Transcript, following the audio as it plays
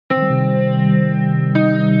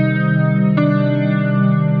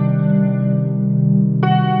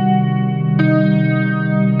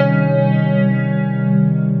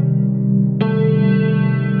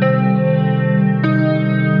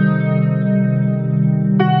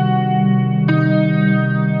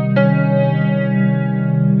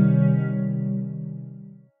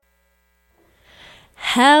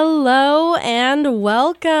and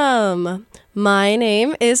welcome. My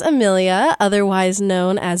name is Amelia, otherwise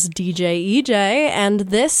known as DJ EJ, and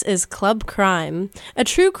this is Club Crime, a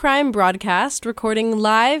true crime broadcast recording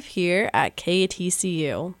live here at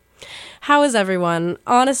KTCU. How is everyone?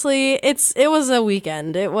 Honestly, it was a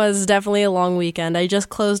weekend. It was definitely a long weekend. I just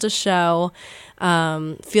closed a show,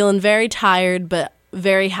 feeling very tired, but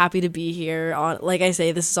very happy to be here. Like I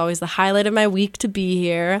say, this is always the highlight of my week to be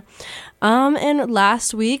here. And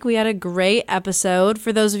last week we had a great episode.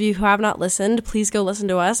 For those of you who have not listened, please go listen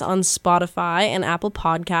to us on Spotify and Apple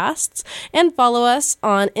Podcasts, and follow us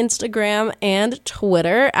on Instagram and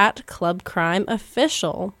Twitter at Club Crime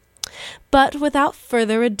Official. But without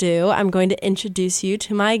further ado, I'm going to introduce you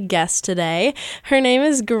to my guest today. Her name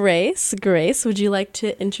is Grace. Grace, would you like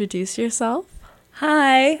to introduce yourself?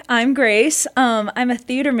 Hi, I'm Grace. I'm a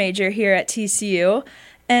theater major here at TCU,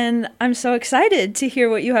 and I'm so excited to hear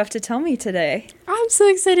what you have to tell me today. I'm so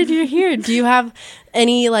excited you're here. Do you have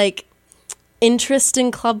any, interest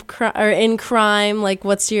in in crime? Like,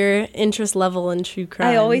 what's your interest level in true crime?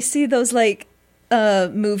 I always see those,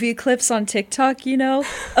 movie clips on TikTok,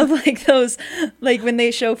 of, those, when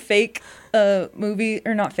they show fake movie,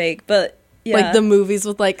 or not fake, but... yeah. Like the movies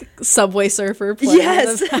with Subway Surfer playing.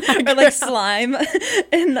 Yes, or slime.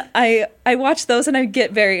 And I watch those and I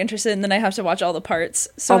get very interested, and then I have to watch all the parts.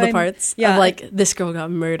 So all the parts of this girl got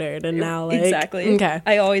murdered and now exactly. Okay.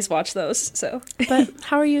 I always watch those. So. But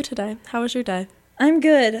how are you today? How was your day? I'm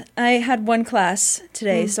good. I had one class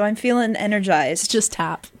today, so I'm feeling energized. Just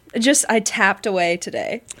tap. I tapped away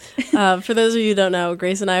today. For those of you who don't know,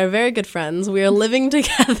 Grace and I are very good friends. We are living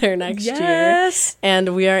together next year.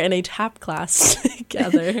 And we are in a tap class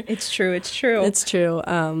together. It's true. It's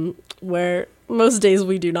true. Where most days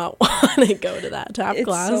we do not want to go to that tap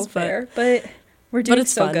class. It's so fair, but we're doing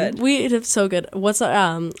so fun. good. We did so good. What's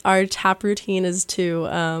our tap routine is to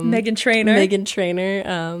Meghan Trainor.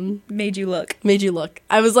 Made you look.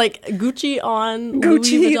 I was like, Gucci on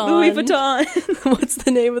Louis Vuitton. What's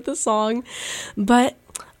the name of the song? But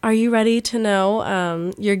are you ready to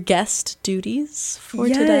know your guest duties for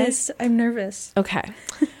today? Yes, I'm nervous. Okay.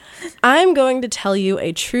 I'm going to tell you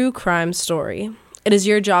a true crime story. It is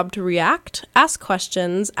your job to react, ask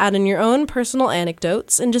questions, add in your own personal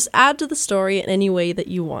anecdotes, and just add to the story in any way that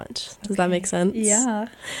you want. Does that make sense? Yeah.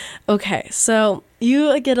 Okay, so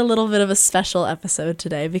you get a little bit of a special episode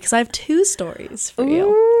today because I have two stories for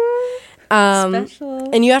you. Special.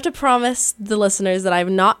 And you have to promise the listeners that I have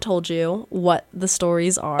not told you what the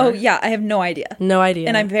stories are. Oh, yeah, I have no idea. No idea.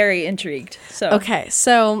 And I'm very intrigued. Okay,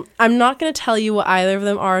 so I'm not going to tell you what either of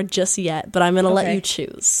them are just yet, but I'm going to let you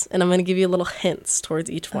choose. And I'm going to give you little hints towards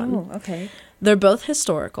each one. Oh, okay. They're both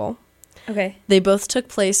historical. Okay. They both took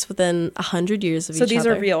place within 100 years of each other. So these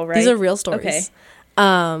are real, right? These are real stories.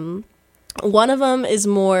 Okay. One of them is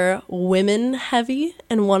more women heavy,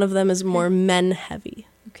 and one of them is more men heavy.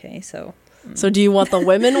 Okay, so... So do you want the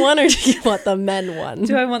women one or do you want the men one?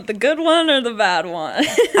 Do I want the good one or the bad one?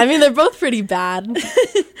 I mean, they're both pretty bad.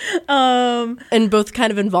 And both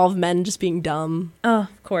kind of involve men just being dumb. Oh,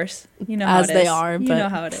 of course. You know how it is. As they are. You know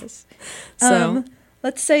how it is. So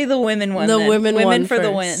let's say the women one. The then. women one for first.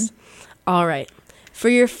 the win. All right. For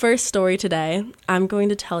your first story today, I'm going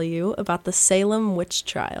to tell you about the Salem witch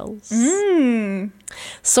trials.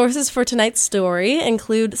 Sources for tonight's story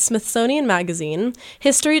include Smithsonian Magazine,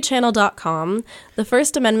 HistoryChannel.com, the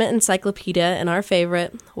First Amendment Encyclopedia, and our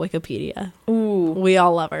favorite, Wikipedia. Ooh. We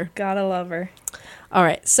all love her. Gotta love her. All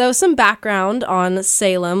right, so some background on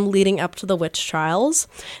Salem leading up to the witch trials.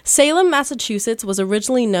 Salem, Massachusetts was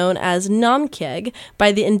originally known as Namkeg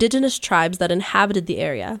by the indigenous tribes that inhabited the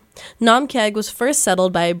area. Namkeg was first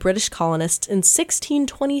settled by British colonists in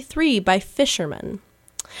 1623 by fishermen.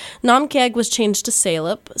 Namkeg was changed to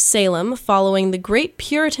Salem following the Great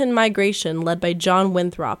Puritan Migration led by John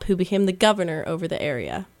Winthrop, who became the governor over the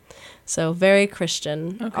area. So very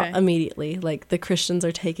Christian immediately, the Christians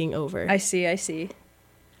are taking over. I see.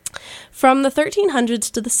 From the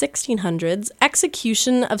 1300s to the 1600s,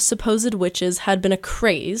 execution of supposed witches had been a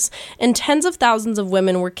craze, and tens of thousands of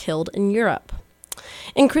women were killed in Europe.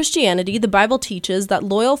 In Christianity, the Bible teaches that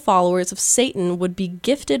loyal followers of Satan would be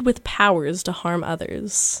gifted with powers to harm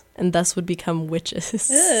others, and thus would become witches.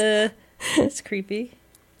 That's creepy.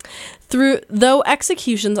 Though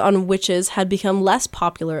executions on witches had become less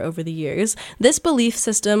popular over the years, this belief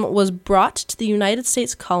system was brought to the United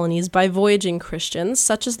States colonies by voyaging Christians,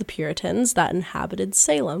 such as the Puritans, that inhabited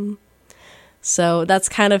Salem. So that's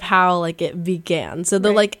kind of how, it began. So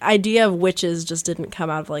the, idea of witches just didn't come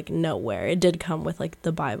out of, nowhere. It did come with,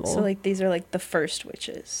 the Bible. So, these are, the first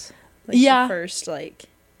witches. Yeah. The first,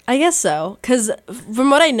 I guess so, because from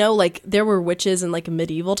what I know, like, there were witches in, like,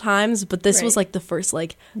 medieval times, but this was, like, the first,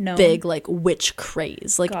 like, big, like, witch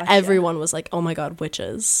craze. Like, everyone was like, oh my god,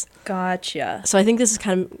 witches. Gotcha. So I think this is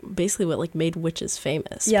kind of basically what, like, made witches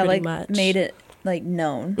famous, pretty much. Made it, like,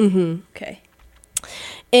 known. Mm-hmm. Okay.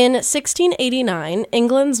 In 1689,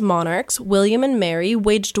 England's monarchs, William and Mary,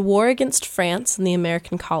 waged war against France and the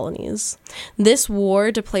American colonies. This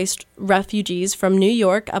war displaced refugees from New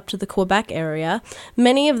York up to the Quebec area,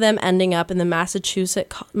 many of them ending up in the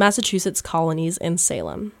Massachusetts colonies and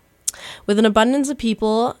Salem. With an abundance of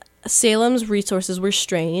people, Salem's resources were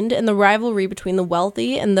strained, and the rivalry between the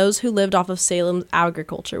wealthy and those who lived off of Salem's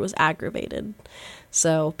agriculture was aggravated.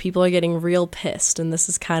 So people are getting real pissed, and this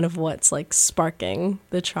is kind of what's, like, sparking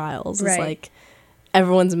the trials. It's like,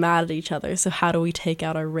 everyone's mad at each other, so how do we take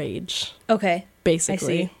out our rage? Okay.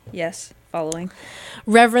 Basically. I see. Yes, following.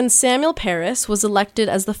 Reverend Samuel Parris was elected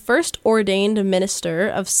as the first ordained minister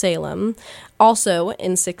of Salem, also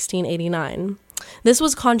in 1689. This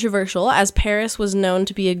was controversial, as Parris was known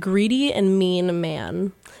to be a greedy and mean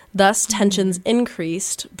man. Thus, tensions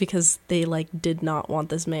increased because they, like, did not want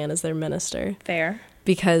this man as their minister. Fair.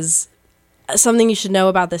 Because something you should know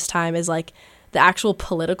about this time is, like, the actual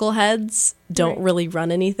political heads don't really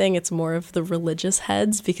run anything. It's more of the religious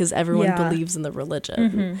heads, because everyone believes in the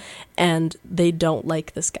religion. And they don't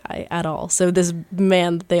like this guy at all. So this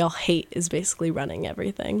man that they all hate is basically running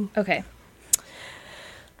everything. Okay.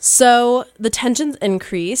 So the tensions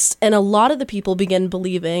increased, and a lot of the people began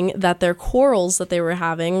believing that their quarrels that they were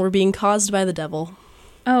having were being caused by the devil.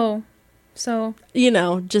 Oh, so... You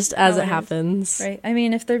know, just as it happens. Right. I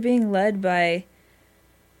mean, if they're being led by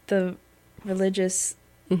the religious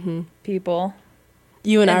people...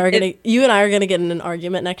 You and I are gonna get in an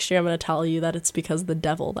argument next year. I'm gonna tell you that it's because of the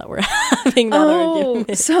devil that we're having that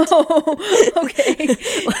argument. So okay.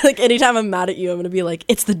 Like, anytime I'm mad at you, I'm gonna be like,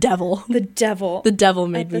 it's the devil. The devil. The devil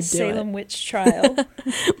made me do it. The Salem witch trial.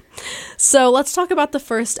 So let's talk about the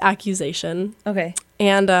first accusation. Okay.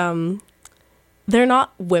 And they're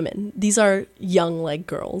not women. These are young, like,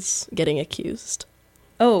 girls getting accused.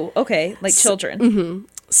 Oh, okay. Like children. Mm-hmm.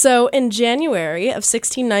 So in January of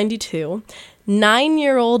 1692,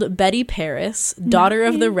 9-year-old Betty Parris, daughter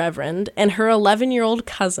of the Reverend, and her 11-year-old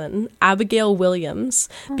cousin, Abigail Williams,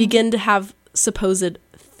 begin to have supposed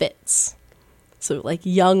fits. So, like,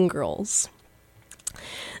 young girls.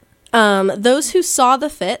 Those who saw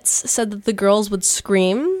the fits said that the girls would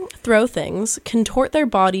scream, throw things, contort their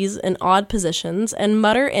bodies in odd positions, and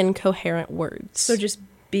mutter incoherent words. So just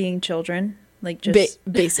being children, like, just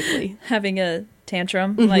basically having a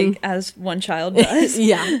tantrum, like, as one child does.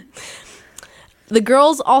 Yeah. The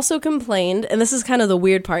girls also complained, and this is kind of the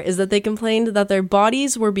weird part, is that they complained that their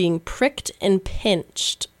bodies were being pricked and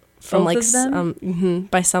pinched from Both of them?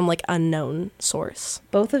 By some, like, unknown source.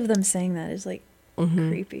 Both of them saying that is, like,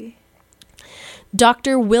 creepy.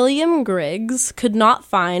 Dr. William Griggs could not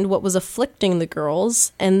find what was afflicting the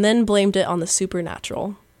girls, and then blamed it on the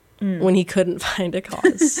supernatural when he couldn't find a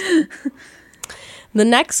cause. The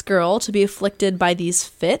next girl to be afflicted by these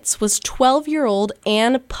fits was 12-year-old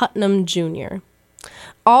Anne Putnam Jr.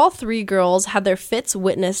 All three girls had their fits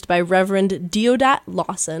witnessed by Reverend Deodat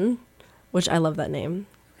Lawson, which I love that name.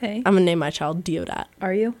 Okay. I'm going to name my child Deodat.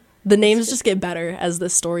 Are you? The names just get better as the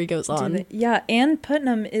story goes on. Yeah, Anne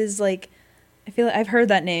Putnam is, like, I feel like I've heard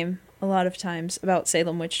that name a lot of times about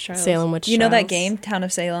Salem Witch Trials. Salem Witch Trials. You know that game, Town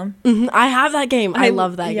of Salem? I have that game. I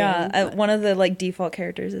love that game. Yeah, one of the, like, default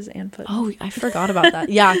characters is Anne Putnam. Oh, I forgot about that.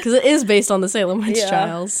 Yeah, because it is based on the Salem Witch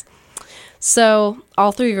Trials. So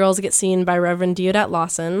all three girls get seen by Reverend Deodat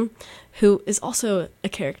Lawson, who is also a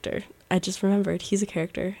character. I just remembered he's a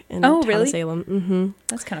character in Town of Salem. Mm-hmm.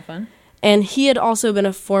 That's kind of fun. And he had also been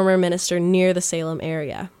a former minister near the Salem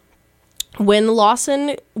area. When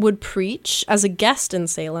Lawson would preach as a guest in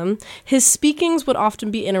Salem, his speakings would often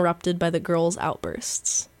be interrupted by the girls'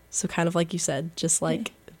 outbursts. So kind of like you said, just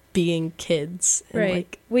like being kids. And right.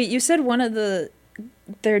 Like, wait, you said one of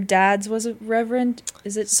their dads was a reverend?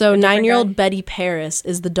 Is it so 9-year-old Betty Parris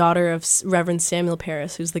is the daughter of Reverend Samuel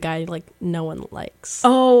Parris, who's the guy, like, no one likes.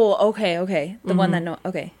 Oh, okay. The one that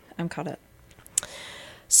okay, I'm caught up.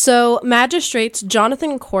 So magistrates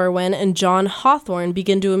Jonathan Corwin and John Hawthorne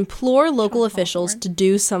begin to implore local officials to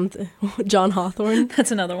do something. John Hawthorne?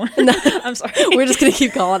 That's another one. No, I'm sorry. We're just going to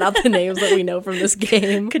keep calling out the names that we know from this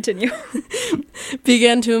game. Continue.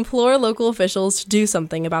 Began to implore local officials to do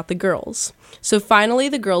something about the girls. So finally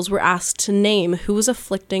the girls were asked to name who was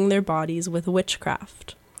afflicting their bodies with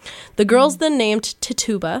witchcraft. The girls then named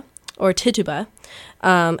Tituba,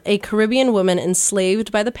 a Caribbean woman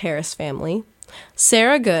enslaved by the Parris family,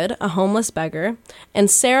 Sarah Good, a homeless beggar, and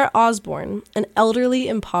Sarah Osborne, an elderly,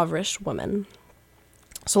 impoverished woman.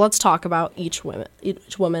 So let's talk about each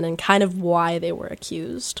woman and kind of why they were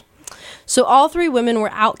accused. So all three women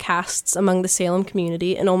were outcasts among the Salem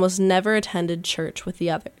community and almost never attended church with the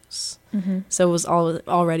others. Mm-hmm. So it was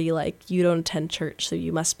already like, you don't attend church, so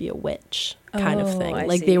you must be a witch kind of thing. I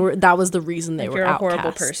like see. that was the reason they were outcasts. You're a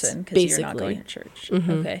horrible person because you're not going to church.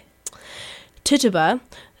 Mm-hmm. Okay. Tituba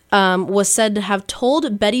was said to have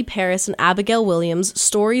told Betty Paris and Abigail Williams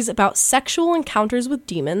stories about sexual encounters with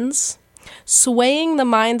demons, swaying the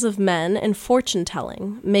minds of men, and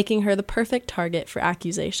fortune-telling, making her the perfect target for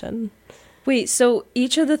accusation. Wait, so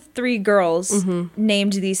each of the three girls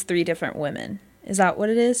named these three different women. Is that what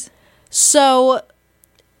it is? So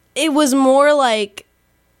it was more like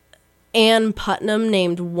Ann Putnam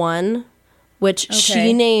named one, which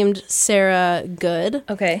she named Sarah Good.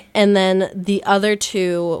 Okay. And then the other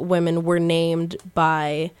two women were named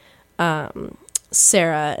by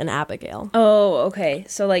Sarah and Abigail. Oh, okay.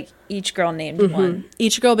 So, like, each girl named one.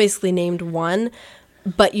 Each girl basically named one,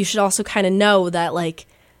 but you should also kind of know that, like,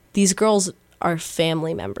 these girls are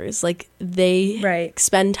family members. Like, they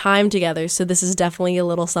spend time together, so this is definitely a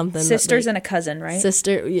little something. Sisters and a cousin, right?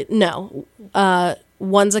 No.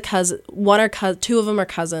 One's a cousin. Two of them are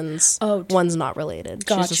cousins. Oh, one's not related.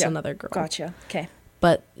 Gotcha. She's just another girl. Gotcha. Okay.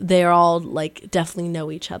 But they're all, like, definitely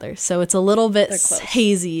know each other. So it's a little bit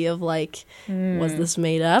hazy of, like, was this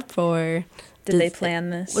made up or... Did they plan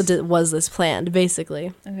this? Was this planned,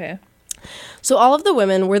 basically. Okay. So all of the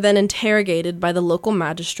women were then interrogated by the local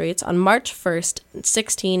magistrates on March 1st,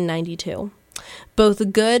 1692.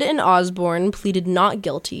 Both Good and Osborne pleaded not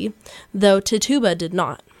guilty, though Tituba did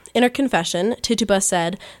not. In her confession, Tituba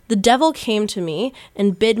said, "The devil came to me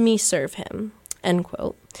and bid me serve him," end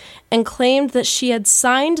quote, and claimed that she had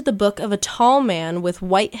signed the book of a tall man with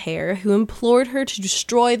white hair who implored her to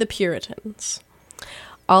destroy the Puritans.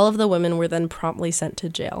 All of the women were then promptly sent to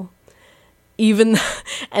jail.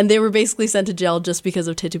 And they were basically sent to jail just because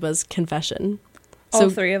of Tituba's confession. All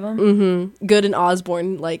three of them? Good and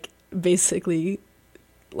Osborne, like, basically,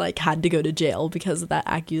 like, had to go to jail because of that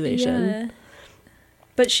accusation. Yeah.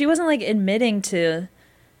 But she wasn't, like, admitting to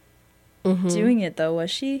doing it, though,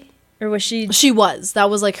 was she? Or was she... She was.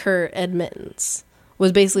 That was, like, her admittance.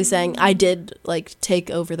 Was basically saying, I did, like,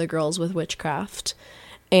 take over the girls with witchcraft,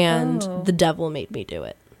 and the devil made me do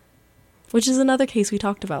it. Which is another case we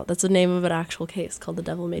talked about. That's the name of an actual case called the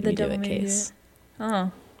Devil Made Me Do It case.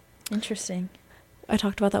 Oh, interesting. I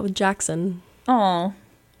talked about that with Jackson. Oh,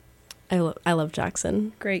 I love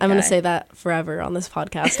Jackson. Great guy. I'm going to say that forever on this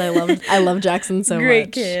podcast. I love Jackson so Great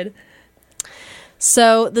much. Kid.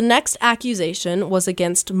 So the next accusation was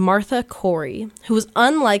against Martha Corey, who was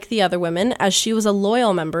unlike the other women as she was a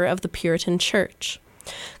loyal member of the Puritan Church.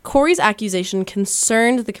 Corey's accusation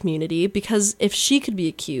concerned the community because if she could be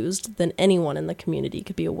accused, then anyone in the community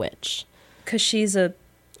could be a witch. Because she's a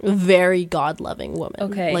very God-loving woman.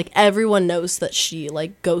 Okay. Like, everyone knows that she,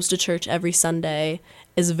 like, goes to church every Sunday,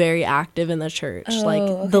 is very active in the church.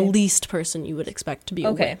 The least person you would expect to be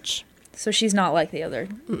a witch. So she's not like the other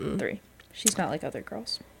three. She's not like other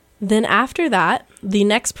girls. Then after that, the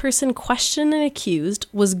next person questioned and accused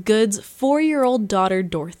was Good's 4-year-old daughter,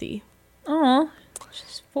 Dorothy. Oh,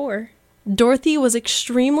 she's 4. Dorothy was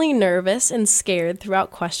extremely nervous and scared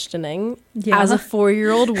throughout questioning, as a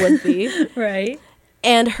 4-year-old would be. Right.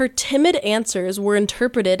 And her timid answers were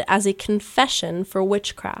interpreted as a confession for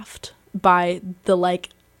witchcraft by the, like,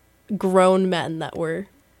 grown men that were...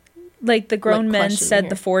 Like, the grown men said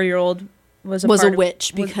the 4-year-old was a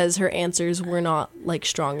witch because her answers were not, like,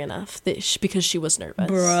 strong enough. Because she was nervous.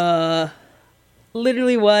 Bruh.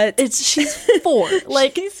 Literally what? She's 4.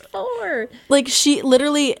 Like, she's 4. Like, she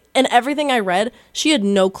literally, and everything I read, she had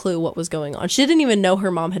no clue what was going on. She didn't even know her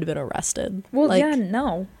mom had been arrested. Well, like,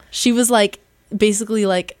 no. She was, like, basically,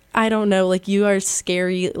 like, I don't know, like, you are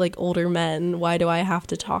scary, like, older men. Why do I have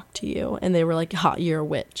to talk to you? And they were like, you're a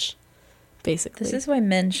witch, basically. This is why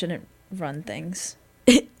men shouldn't run things.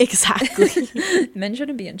 Exactly. Men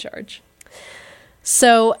shouldn't be in charge.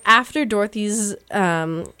 So, after Dorothy's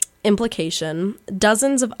implication,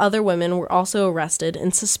 dozens of other women were also arrested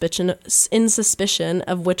in suspicion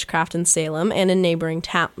of witchcraft in Salem and in neighboring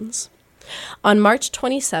towns. On March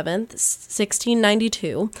 27th,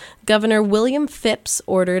 1692, Governor William Phips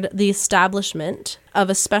ordered the establishment of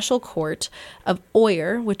a special court of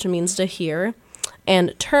oyer, which means to hear,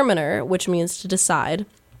 and terminer, which means to decide,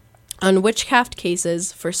 on witchcraft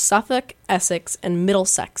cases for Suffolk, Essex, and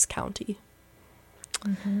Middlesex County.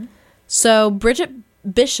 Mm-hmm. So Bridget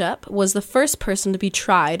Bishop was the first person to be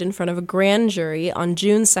tried in front of a grand jury on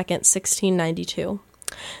June 2nd, 1692.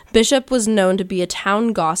 Bishop was known to be a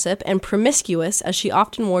town gossip and promiscuous, as she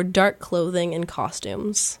often wore dark clothing and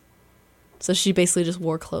costumes. So she basically just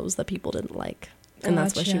wore clothes that people didn't like. And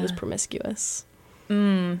that's why she was promiscuous.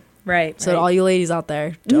 Right. So all you ladies out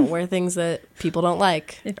there, don't wear things that people don't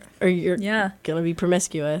like. Or you're going to be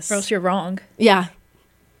promiscuous. Or else you're wrong. Yeah.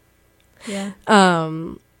 Yeah.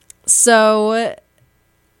 So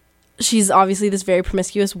she's obviously this very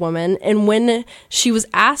promiscuous woman. And when she was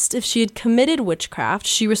asked if she had committed witchcraft,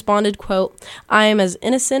 she responded, quote, "I am as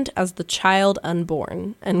innocent as the child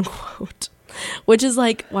unborn," end quote. Which is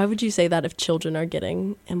like, why would you say that if children are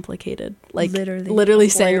getting implicated? Like, literally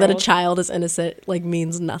saying that a child is innocent, like,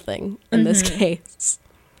 means nothing in this case.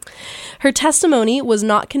 Her testimony was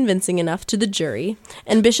not convincing enough to the jury,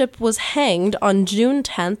 and Bishop was hanged on June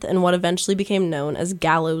 10th in what eventually became known as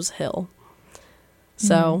Gallows Hill.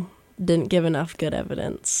 So, didn't give enough good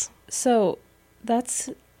evidence. So, that's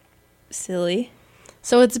silly.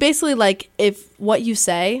 So, it's basically like, if what you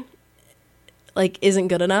say, like, isn't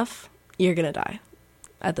good enough, you're gonna die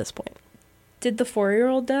at this point. Did the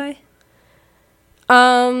 4-year-old die?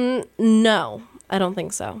 No, I don't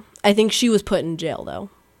think so. I think she was put in jail,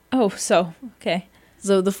 though. Oh, so, okay.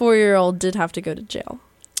 So the 4-year-old did have to go to jail.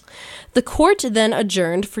 The court then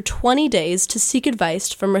adjourned for 20 days to seek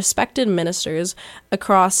advice from respected ministers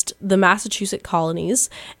across the Massachusetts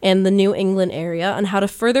colonies and the New England area on how to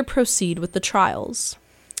further proceed with the trials.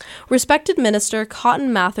 Respected minister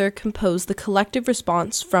Cotton Mather composed the collective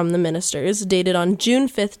response from the ministers, dated on June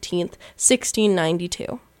 15th,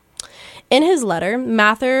 1692. In his letter,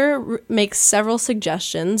 Mather makes several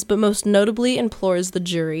suggestions, but most notably implores the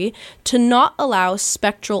jury to not allow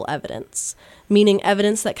spectral evidence, meaning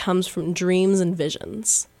evidence that comes from dreams and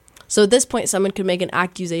visions. So at this point, someone could make an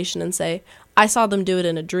accusation and say, "I saw them do it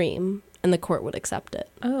in a dream," and the court would accept it.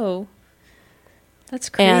 Oh. That's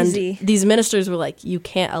crazy. And these ministers were like, you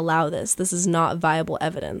can't allow this. This is not viable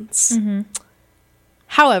evidence.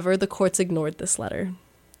 However, the courts ignored this letter.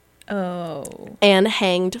 Oh. And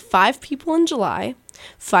hanged 5 people in July,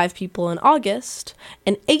 5 people in August,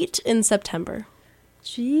 and 8 in September.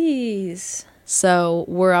 Jeez. So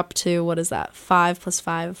we're up to, what is that? 5 plus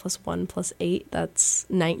 5 plus 1 plus 8. That's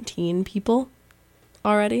 19 people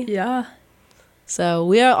already. Yeah. So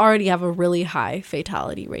we already have a really high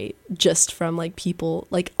fatality rate just from, like, people.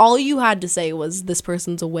 Like, all you had to say was, this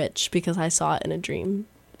person's a witch because I saw it in a dream,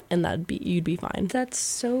 and you'd be fine. That's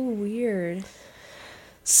so weird.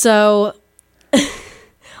 So,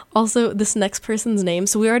 also, this next person's name.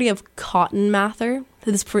 So we already have Cotton Mather.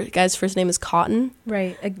 This guy's first name is Cotton.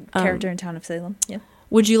 Right, a character in Town of Salem. Yeah.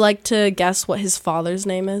 Would you like to guess what his father's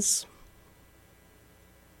name is?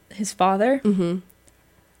 His father?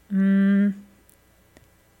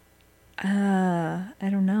 I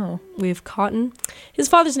don't know. We have Cotton. His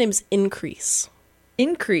father's name is Increase.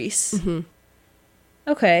 Increase?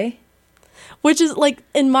 Okay. Which is, like,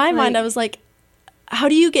 in my mind, I was like, how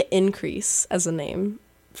do you get Increase as a name,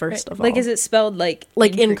 first of all? Like, is it spelled like...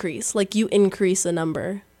 Like increase. Like, you increase a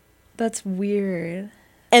number. That's weird.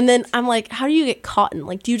 And then I'm like, how do you get Cotton?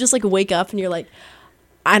 Like, do you just, like, wake up and you're like,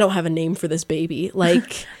 I don't have a name for this baby.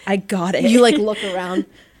 Like... I got it. You, like, look around...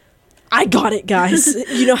 I got it, guys.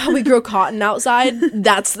 You know how we grow cotton outside?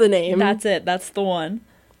 That's the name. That's it. That's the one.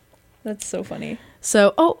 That's so funny.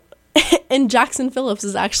 So, and Jackson Phillips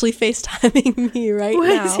is actually FaceTiming me right now.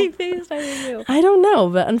 Why is he FaceTiming you? I don't know,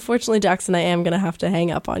 but unfortunately, Jackson, I am going to have to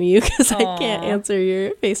hang up on you because I can't answer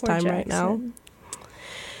your FaceTime right now.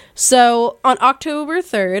 So, on October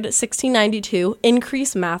 3rd, 1692,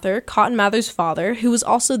 Increase Mather, Cotton Mather's father, who was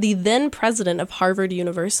also the then president of Harvard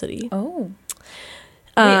University. Oh.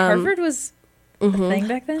 Wait, Harvard was a thing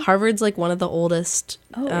back then? Harvard's like one of the oldest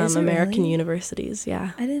American really? universities,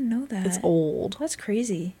 yeah. I didn't know that. It's old. That's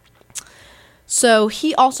crazy. So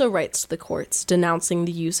he also writes to the courts denouncing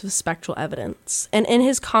the use of spectral evidence. And in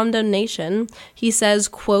his condemnation, he says,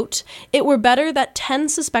 quote, "It were better that 10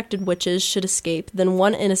 suspected witches should escape than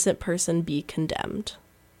 1 innocent person be condemned."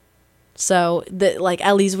 So,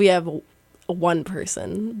 at least we have one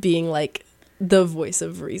person being, like, the voice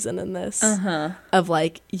of reason in this. Of,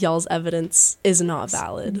 like, y'all's evidence is not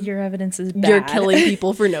valid. Your evidence is bad. You're killing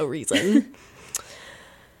people for no reason.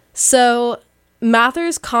 So,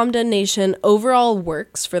 Mather's condemnation overall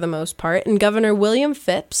works for the most part, and Governor William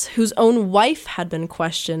Phips, whose own wife had been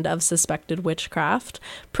questioned of suspected witchcraft,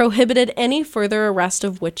 prohibited any further arrest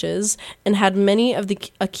of witches and had many of the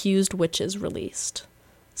accused witches released.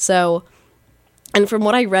 So... And from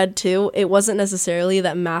what I read, too, it wasn't necessarily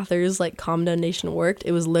that Mather's, like, condemnation worked.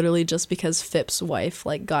 It was literally just because Phips' wife,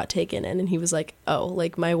 like, got taken in, and he was like, oh,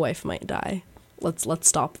 like, my wife might die. let's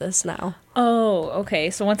stop this now. Oh, okay.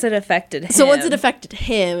 So once it affected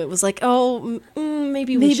him. It was like, oh,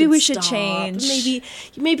 maybe we should change.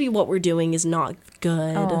 Maybe what we're doing is not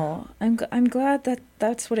good. Oh, I'm glad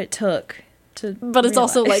that's what it took to. But it's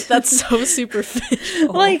also like, that's so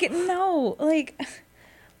superficial. Like, no, like, oh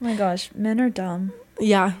my gosh, men are dumb.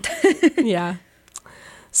 Yeah. Yeah.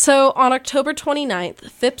 So on October 29th,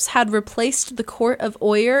 Phipps had replaced the court of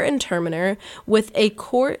oyer and terminer with a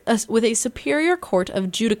superior court of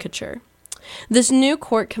judicature. This new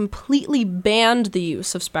court completely banned the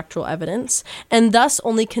use of spectral evidence and thus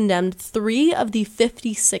only condemned 3 of the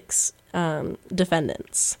 56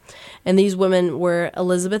 defendants. And these women were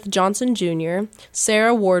Elizabeth Johnson Jr.,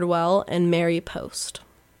 Sarah Wardwell, and Mary Post.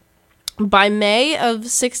 By May of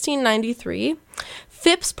 1693,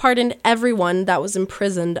 Phipps pardoned everyone that was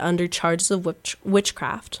imprisoned under charges of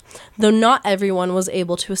witchcraft, though not everyone was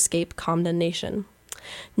able to escape condemnation.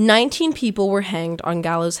 19 people were hanged on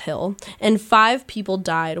Gallows Hill, and 5 people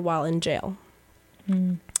died while in jail.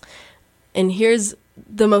 And here's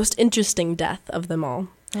the most interesting death of them all.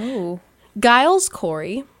 Oh. Giles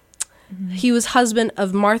Corey, he was husband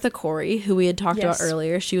of Martha Corey, who we had talked about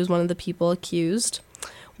earlier. She was one of the people accused,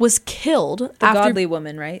 was killed The godly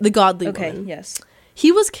woman, right? The godly woman. Okay, yes.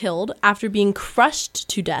 He was killed after being crushed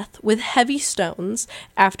to death with heavy stones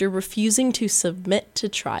after refusing to submit to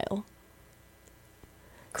trial.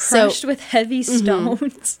 Crushed with heavy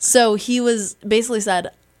stones? So he was basically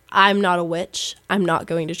said, I'm not a witch. I'm not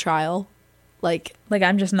going to trial. Like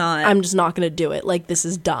I'm just not. I'm just not going to do it. Like, this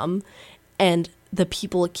is dumb. And the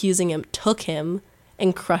people accusing him took him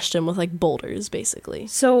and crushed him with like boulders, basically.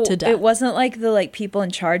 So to death. It wasn't like the like people in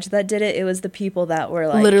charge that did it. It was the people that were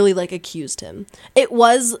like literally like accused him. It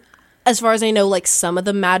was, as far as I know, like some of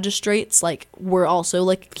the magistrates like were also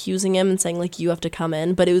like accusing him and saying like, you have to come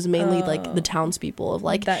in. But it was mainly like the townspeople of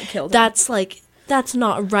like, that killed him. That's like, that's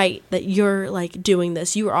not right that you're like doing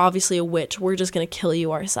this. You are obviously a witch. We're just going to kill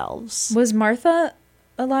you ourselves. Was Martha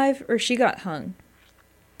alive or she got hung?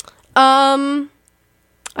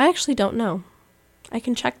 I actually don't know. I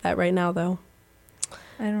can check that right now, though.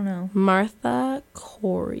 I don't know. Martha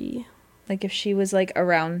Corey. Like if she was like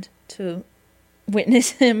around to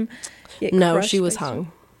witness him get No, crushed she was by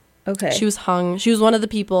hung. Okay. She was hung. She was one of the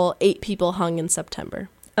people, 8 people hung in September.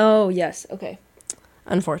 Oh, yes. Okay.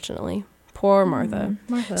 Unfortunately. Poor Martha.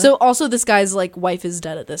 Martha. So also this guy's like wife is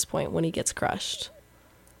dead at this point when he gets crushed.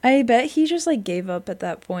 I bet he just like gave up at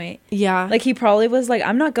that point. Yeah. Like he probably was like,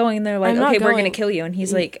 I'm not going there. Like, okay, we're going to kill you. And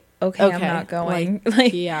he's like, okay, I'm not going.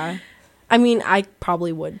 Like, yeah. I mean, I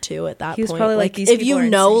probably would too at that point. He was probably like, these if people you are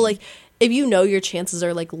know, insane. like, if you know your chances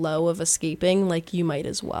are like low of escaping, like you might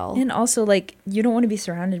as well. And also like, you don't want to be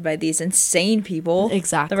surrounded by these insane people.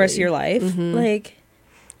 Exactly. The rest of your life. Mm-hmm. Like,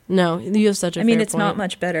 no, you have such a I mean, fair it's point. not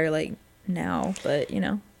much better like now, but you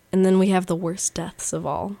know. And then we have the worst deaths of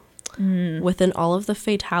all. Within all of the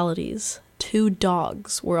fatalities, 2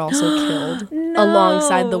 dogs were also killed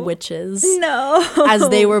alongside the witches. No. As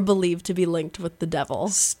they were believed to be linked with the devil.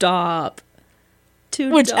 Stop.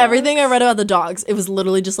 2 Which dogs. everything I read about the dogs, it was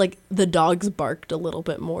literally just like the dogs barked a little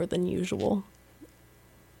bit more than usual.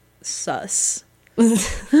 Sus.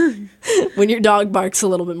 When your dog barks a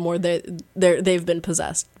little bit more, they've been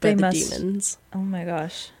possessed by the demons. Oh my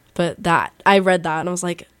gosh. But I read that and I was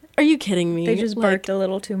like, are you kidding me? They just barked a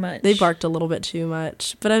little too much. They barked a little bit too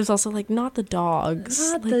much. But I was also like, not the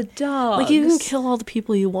dogs. Not like, the dogs. Like, you can kill all the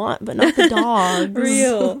people you want, but not the dogs.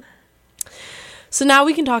 Real. So now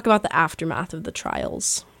we can talk about the aftermath of the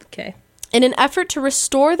trials. Okay. In an effort to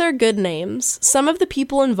restore their good names, some of the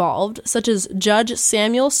people involved, such as Judge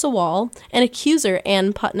Samuel Sewall and accuser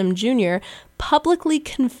Ann Putnam Jr., publicly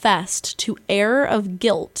confessed to error of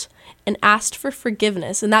guilt and asked for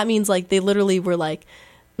forgiveness. And that means, like, they literally were like,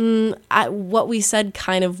 what we said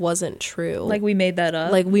kind of wasn't true. Like, we made that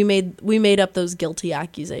up? Like, we made up those guilty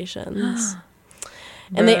accusations.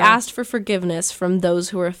 And they asked for forgiveness from those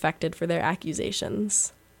who were affected for their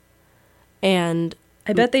accusations. And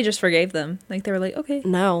I bet they just forgave them. Like, they were like, okay.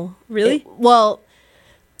 no. Really? Well,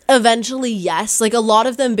 eventually, yes. Like, a lot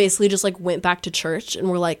of them basically just, like, went back to church and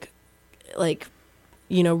were like,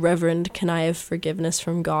 you know, Reverend, can I have forgiveness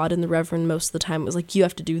from God? And the Reverend most of the time was like, you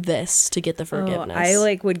have to do this to get the forgiveness. I,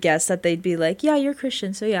 like, would guess that they'd be like, yeah, you're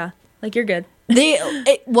Christian, so yeah. Like, you're good.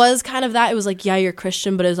 It was kind of that. It was like, yeah, you're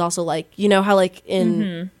Christian, but it was also like, you know how like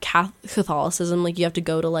in Catholicism, like you have to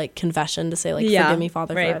go to like confession to say like, forgive me,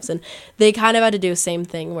 Father, for I've sinned. They kind of had to do the same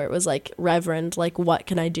thing where it was like, Reverend, like what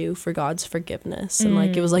can I do for God's forgiveness? And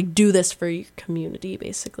like it was like, do this for your community,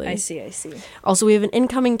 basically. I see. Also, we have an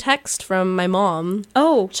incoming text from my mom.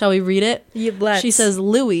 Oh. Shall we read it? Yeah, let's. She says,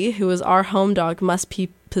 Louis, who is our home dog, must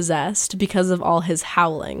possessed because of all his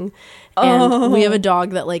howling. And we have a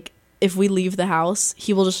dog that, like, if we leave the house,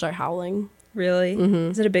 he will just start howling. Really?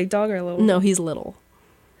 Mm-hmm. Is it a big dog or a little? No, he's little.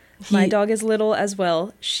 My dog is little as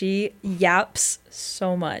well. She yaps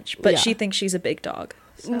so much, but she thinks she's a big dog.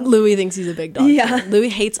 So. Louis thinks he's a big dog. Yeah. Too. Louis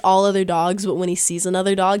hates all other dogs, but when he sees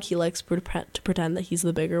another dog, he likes to pretend that he's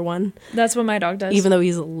the bigger one. That's what my dog does. Even though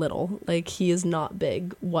he's little. Like, he is not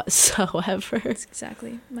big whatsoever. That's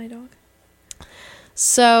exactly my dog.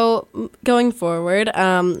 So, going forward,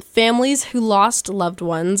 families who lost loved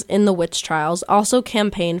ones in the witch trials also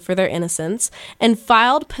campaigned for their innocence and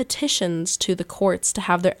filed petitions to the courts to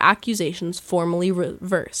have their accusations formally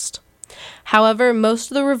reversed. However, most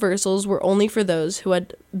of the reversals were only for those who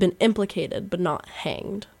had been implicated but not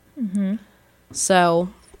hanged. Mm-hmm. So,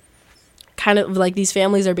 kind of like these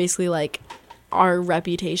families are basically like, our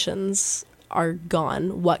reputations are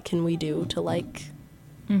gone. What can we do to, like...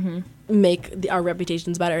 Mm-hmm. make our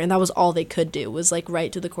reputations better? And that was all they could do, was like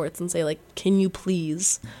write to the courts and say, like, can you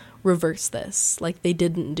please reverse this? Like, they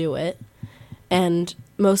didn't do it, and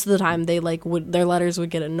most of the time they like their letters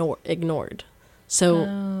would get ignored.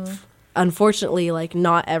 So unfortunately, like,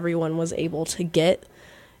 not everyone was able to get,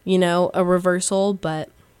 you know, a reversal, but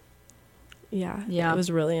yeah, it was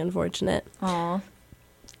really unfortunate. Aww.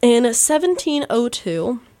 In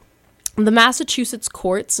 1702, the Massachusetts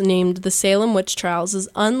courts named the Salem witch trials as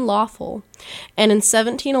unlawful, and in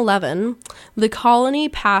 1711, the colony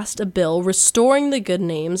passed a bill restoring the good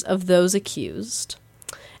names of those accused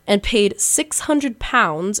and paid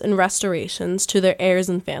 £600 in restorations to their heirs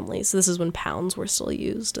and families. So this is when pounds were still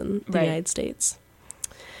used in the United States.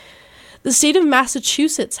 The state of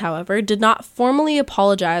Massachusetts, however, did not formally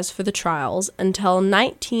apologize for the trials until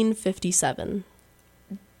 1957.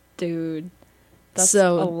 Dude. That's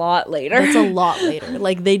so a lot later. That's a lot later.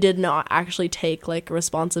 Like, they did not actually take, like,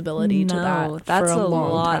 responsibility to that. That's for a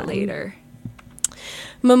long lot time. later.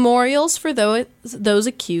 Memorials for those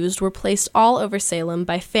accused were placed all over Salem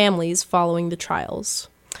by families following the trials.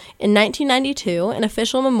 In 1992, an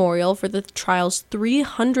official memorial for the trial's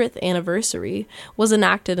 300th anniversary was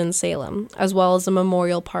enacted in Salem, as well as a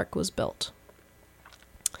memorial park was built.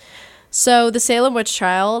 So, the Salem witch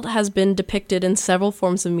trial has been depicted in several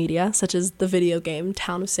forms of media, such as the video game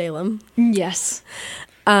Town of Salem. Yes.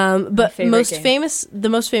 But the most game. famous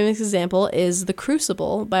example is The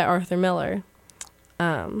Crucible by Arthur Miller.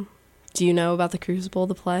 Do you know about The Crucible,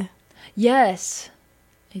 the play? Yes,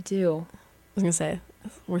 I do. I was gonna say,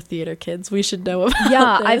 we're theater kids. We should know about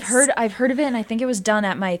this. this. I've heard of it, and I think it was done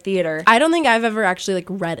at my theater. I don't think I've ever actually, like,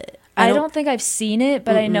 read it. I don't think I've seen it,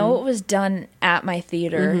 but I know it was done at my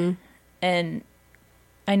theater. Mm-hmm. And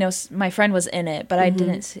I know my friend was in it, but I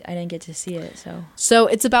didn't get to see it. So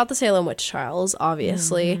it's about the Salem witch trials,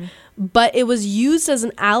 obviously, but it was used as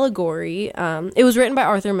an allegory. It was written by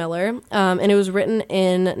Arthur Miller, and it was written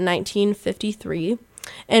in 1953,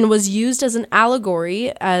 and was used as an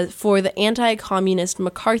allegory for the anti-communist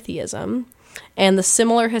McCarthyism and the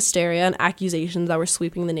similar hysteria and accusations that were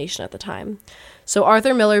sweeping the nation at the time. So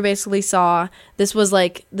Arthur Miller basically saw this was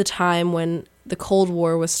like the time when the Cold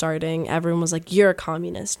War was starting. Everyone was like, you're a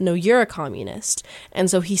communist. No, you're a communist. And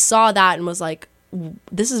so he saw that and was like,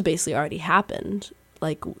 this has basically already happened.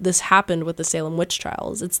 Like, this happened with the Salem witch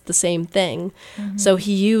trials. It's the same thing. Mm-hmm. So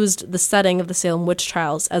he used the setting of the Salem witch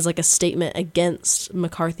trials as, like, a statement against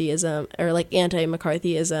McCarthyism, or, like,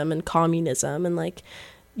 anti-McCarthyism and communism. And, like,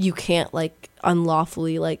 you can't, like,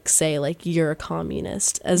 unlawfully, like, say, like, you're a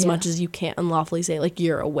communist as much as you can't unlawfully say, like,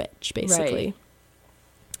 you're a witch, basically.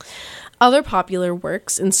 Right. Other popular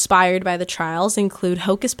works inspired by the trials include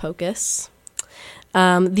Hocus Pocus,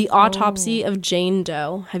 The Autopsy of Jane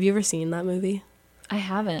Doe. Have you ever seen that movie? I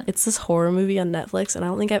haven't. It's this horror movie on Netflix, and I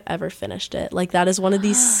don't think I've ever finished it. Like, that is one of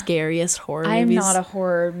these scariest horror movies. I'm not a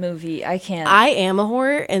horror movie. I can't. I am a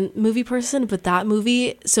horror and movie person, but that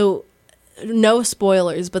movie, so no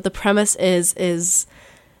spoilers, but the premise is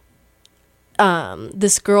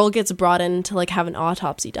this girl gets brought in to, like, have an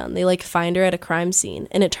autopsy done. They, like, find her at a crime scene,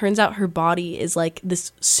 and it turns out her body is, like,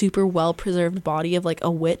 this super well-preserved body of, like, a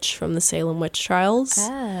witch from the Salem witch trials.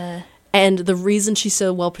 And the reason she's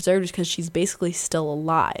so well-preserved is because she's basically still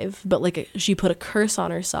alive, but, like, she put a curse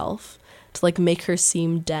on herself to, like, make her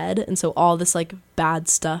seem dead, and so all this, like, bad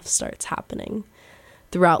stuff starts happening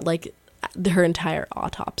throughout, like, her entire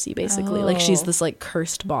autopsy, basically. Like, she's this, like,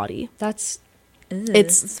 cursed body.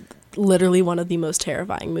 It's literally one of the most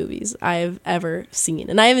terrifying movies I've ever seen,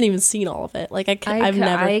 and I haven't even seen all of it. Like,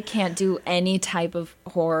 I can't do any type of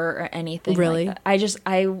horror or anything. Really? Like that.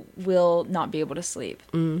 I will not be able to sleep.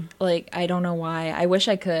 Like, I don't know why. I wish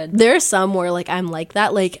I could. There are some where, like, I'm like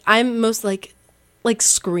that. Like, I'm most, like, like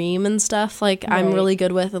Scream and stuff, like I'm Right. really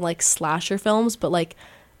good with, and like slasher films, but like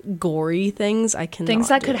gory things I cannot Things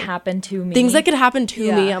that do. could happen to me. Things that could happen to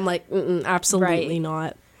me, Yeah. I'm like, absolutely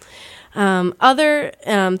Right. not. Other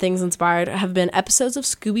things inspired have been episodes of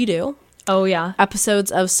Scooby-Doo, Oh, yeah.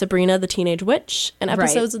 episodes of Sabrina the Teenage Witch, and Right.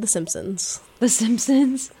 episodes of The Simpsons, The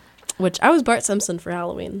Simpsons. which I was Bart Simpson for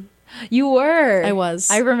Halloween. You were. I was.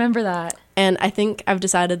 I remember that. And I think I've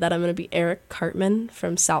decided that I'm going to be Eric Cartman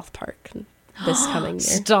from South Park this coming year.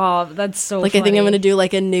 Stop. That's so Like, funny. I think I'm going to do,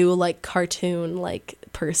 like, a new, like, cartoon, like,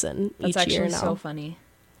 person That's each actually year now. so funny.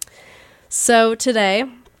 So today,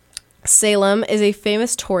 Salem is a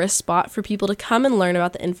famous tourist spot for people to come and learn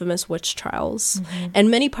about the infamous witch trials. Mm-hmm. And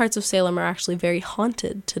many parts of Salem are actually very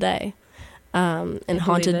haunted today. And believe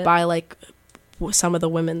haunted it. by, like, some of the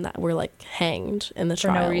women that were, like, hanged in the For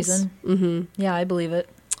trials. no reason. Mm-hmm. Yeah, I believe it.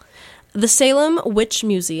 The Salem Witch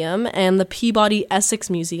Museum and the Peabody Essex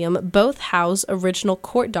Museum both house original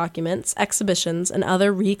court documents, exhibitions, and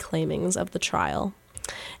other reclaimings of the trial.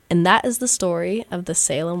 And that is the story of the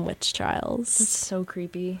Salem witch trials. That's so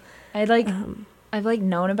creepy. I've like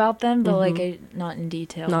known about them, but not in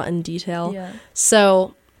detail. Not in detail. Yeah.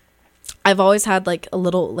 So I've always had like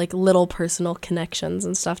little personal connections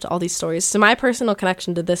and stuff to all these stories. So my personal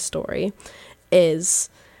connection to this story is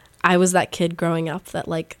I was that kid growing up that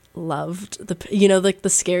like loved the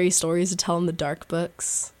scary stories to tell in the dark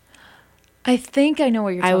books. I think I know what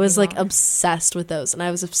you're talking about. I was like obsessed with those, and I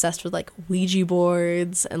was obsessed with like Ouija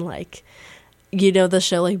boards and like the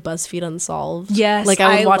show like BuzzFeed Unsolved. Yes, like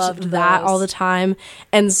I would watch loved that those. all the time.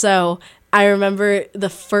 And so I remember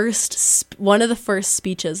one of the first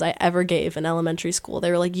speeches I ever gave in elementary school. They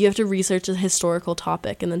were like, you have to research a historical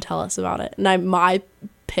topic and then tell us about it. And I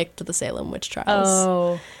picked the Salem witch trials.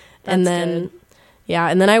 Oh, that's and then good. yeah,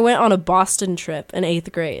 and then I went on a Boston trip in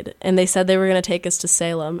 8th grade, and they said they were going to take us to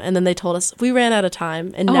Salem, and then they told us we ran out of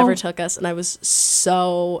time and never took us, and I was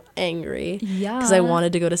so angry. Yeah. Because I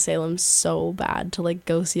wanted to go to Salem so bad to, like,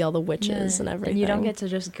 go see all the witches and everything. And you don't get to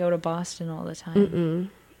just go to Boston all the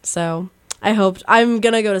time. So I'm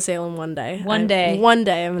going to go to Salem one day. One day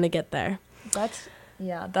I'm going to get there. That's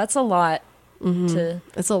a lot to...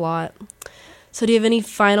 It's a lot. So do you have any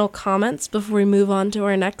final comments before we move on to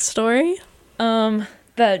our next story?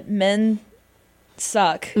 That men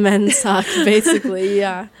suck. Men suck, basically,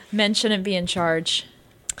 yeah. Men shouldn't be in charge.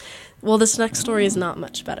 Well, this next story is not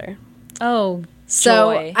much better. Oh,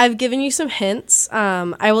 So joy. I've given you some hints.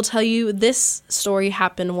 I will tell you this story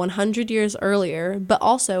happened 100 years earlier, but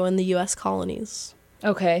also in the U.S. colonies.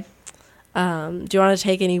 Okay. Do you want to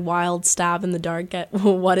take any wild stab in the dark at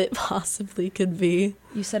what it possibly could be?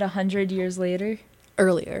 You said 100 years later?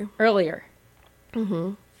 Earlier. Earlier.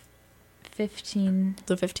 Mm-hmm. 15...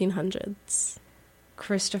 The 1500s.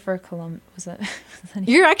 Christopher Columbus. Was that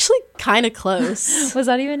You're actually kind of close. was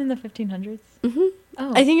that even in the 1500s? Mm-hmm.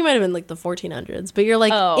 Oh. I think it might have been like the 1400s, but you're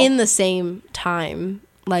like Oh. in the same time.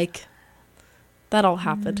 Like, that all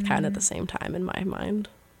happened kind of at the same time in my mind.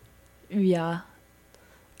 Yeah.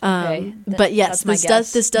 Okay. But yes, That's my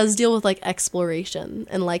guess. this does deal with like exploration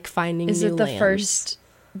and like finding Is new it the lands. first,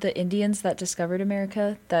 the Indians that discovered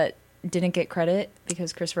America that didn't get credit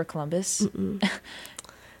because Christopher Columbus?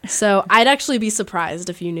 So I'd actually be surprised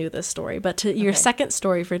if you knew this story. But your Okay. second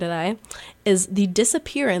story for today is the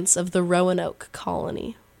disappearance of the Roanoke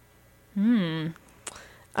colony.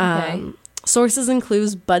 Okay. Sources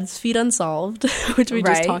include BuzzFeed Unsolved, which we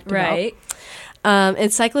just talked about. Right.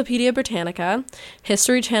 Encyclopedia Britannica,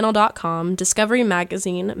 HistoryChannel.com, Discovery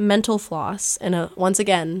Magazine, Mental Floss, and once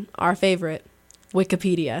again, our favorite,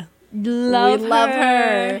 Wikipedia. Love We love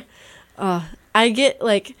her. I get,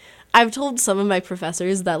 like, I've told some of my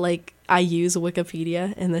professors that, like, I use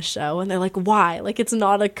Wikipedia in the show, and they're like, why? Like, it's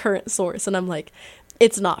not a current source. And I'm like,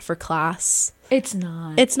 it's not for class. It's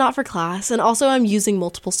not. It's not for class. And also, I'm using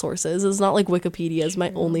multiple sources. It's not like Wikipedia is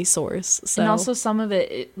my only source. So. And also some of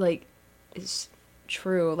it like, is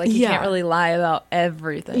true. Like, you Yeah. can't really lie about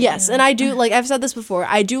everything. Yes, you know? and I do, like, I've said this before,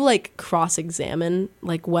 I do, like, cross-examine,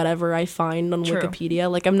 like, whatever I find on True. Wikipedia.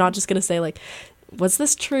 Like, I'm not just gonna say, like, was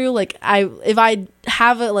this true? Like, if I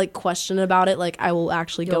have a, like, question about it, like, I will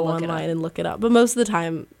actually You'll go look it online up. and look it up. But most of the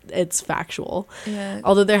time, it's factual. Yeah.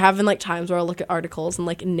 Although there have been, like, times where I'll look at articles and,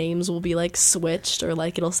 like, names will be, like, switched, or,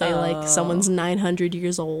 like, it'll say, like, someone's 900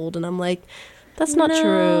 years old, and I'm like, that's not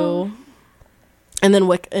true. And then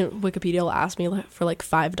Wikipedia will ask me for like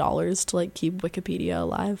 $5 to like keep Wikipedia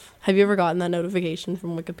alive. Have you ever gotten that notification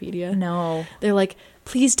from Wikipedia? No. They're like,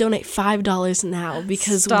 please donate $5 now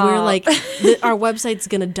because Stop. we're like, our website's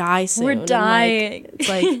gonna die soon. We're And, like, dying. it's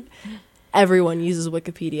like everyone uses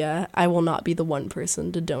Wikipedia. I will not be the one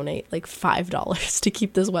person to donate like $5 to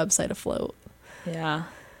keep this website afloat. Yeah.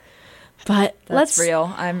 But That's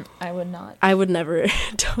real. I would not. I would never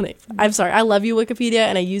donate. I'm sorry. I love you, Wikipedia,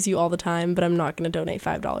 and I use you all the time, but I'm not going to donate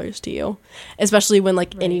 $5 to you, especially when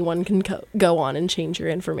like anyone can go on and change your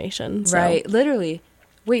information. So. Right. Literally.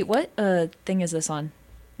 Wait, what thing is this on?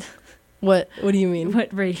 What do you mean?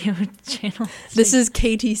 What radio channel? This is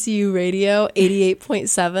KTCU Radio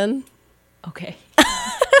 88.7. Okay.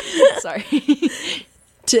 Sorry.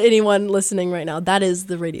 To anyone listening right now, that is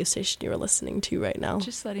the radio station you are listening to right now.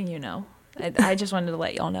 Just letting you know. I just wanted to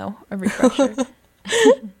let y'all know. A refresher.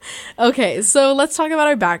 Okay, so let's talk about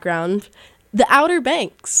our background. The Outer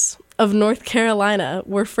Banks of North Carolina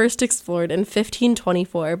were first explored in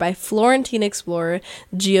 1524 by Florentine explorer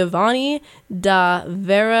Giovanni da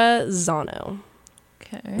Verrazzano.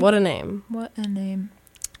 Okay. What a name. What a name.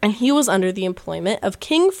 And he was under the employment of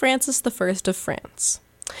King Francis I of France.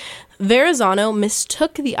 Verrazzano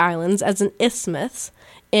mistook the islands as an isthmus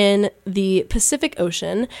in the Pacific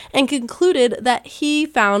Ocean and concluded that he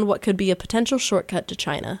found what could be a potential shortcut to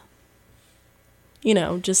China. You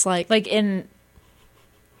know, just like in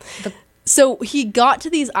the... So he got to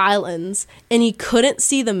these islands and he couldn't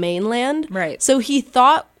see the mainland. Right. So he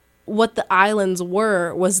thought what the islands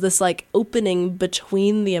were was this like opening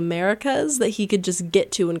between the Americas that he could just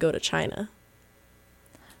get to and go to China.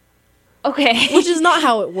 Okay. Which is not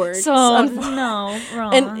how it works. So, no,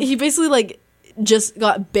 wrong. And he basically, like, just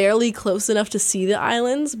got barely close enough to see the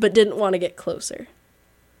islands, but didn't want to get closer.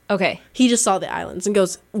 Okay. He just saw the islands and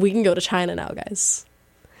goes, we can go to China now, guys.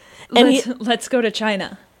 And let's go to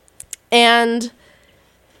China. And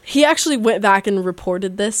he actually went back and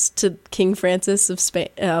reported this to King Francis of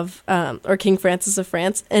King Francis of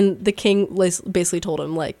France, and the king basically told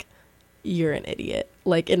him, like, you're an idiot,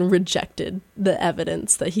 like, and rejected the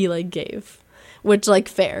evidence that he like gave, which like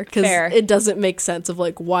fair, because it doesn't make sense of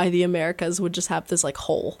like why the Americas would just have this like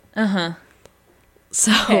hole.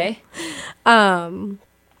 So okay. The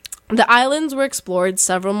islands were explored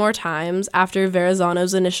several more times after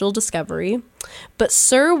Verrazzano's initial discovery, but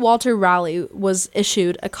Sir Walter Raleigh was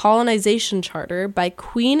issued a colonization charter by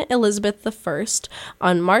Queen Elizabeth I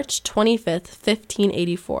on March 25th,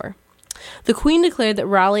 1584. The Queen declared that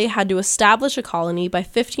Raleigh had to establish a colony by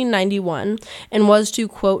 1591 and was to,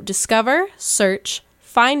 quote, discover, search,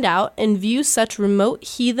 find out, and view such remote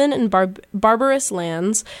heathen and barbarous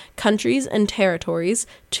lands, countries, and territories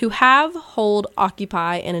to have, hold,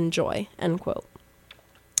 occupy, and enjoy, end quote.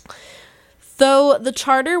 Though the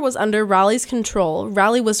charter was under Raleigh's control,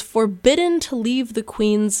 Raleigh was forbidden to leave the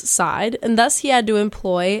Queen's side, and thus he had to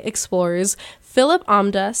employ explorers Philip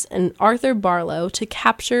Amdas and Arthur Barlow to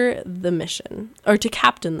capture the mission, or to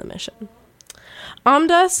captain the mission.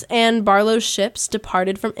 Amdas and Barlow's ships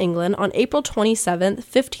departed from England on April 27,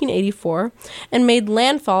 1584, and made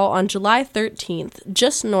landfall on July 13th,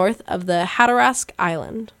 just north of the Hatteras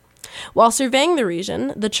Island. While surveying the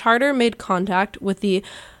region, the charter made contact with the,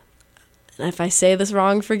 if I say this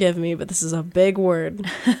wrong, forgive me, but this is a big word,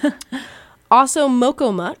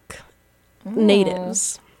 Osamokumuk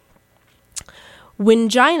natives.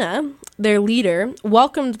 Wingina, their leader,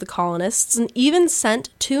 welcomed the colonists and even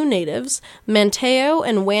sent two natives, Manteo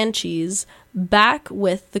and Wanchese, back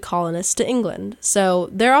with the colonists to England. So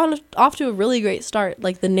they're off to a really great start.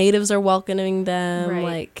 Like, the natives are welcoming them. Right.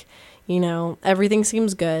 Like, you know, everything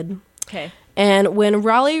seems good. Okay. And when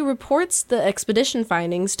Raleigh reports the expedition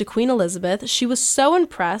findings to Queen Elizabeth, she was so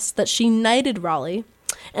impressed that she knighted Raleigh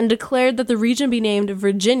and declared that the region be named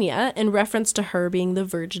Virginia in reference to her being the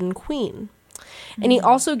Virgin Queen. And he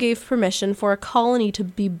also gave permission for a colony to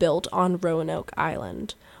be built on Roanoke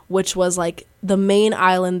Island, which was like the main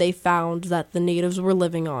island they found that the natives were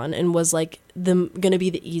living on and was like going to be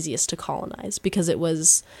the easiest to colonize because it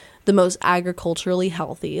was the most agriculturally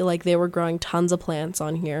healthy. Like, they were growing tons of plants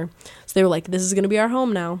on here. So they were like, this is going to be our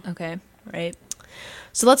home now. Okay, right.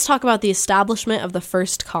 So let's talk about the establishment of the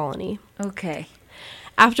first colony. Okay.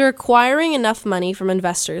 After acquiring enough money from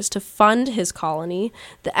investors to fund his colony,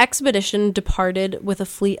 the expedition departed with a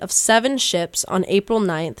fleet of 7 ships on April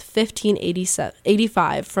 9th,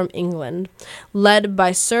 1585 from England, led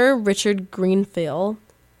by Sir Richard Grenville.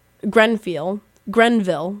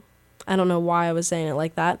 I don't know why I was saying it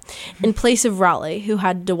like that, in place of Raleigh, who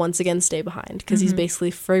had to once again stay behind because he's basically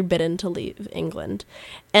forbidden to leave England.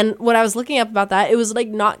 And when I was looking up about that, it was like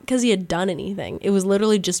not because he had done anything. It was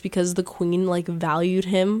literally just because the Queen like valued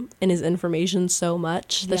him and his information so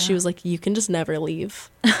much that she was like, you can just never leave.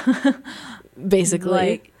 Basically.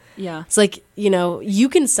 Like, yeah. It's like, you know, you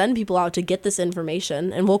can send people out to get this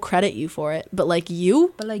information and we'll credit you for it. But like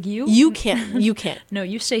you can't. No,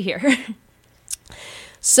 you stay here.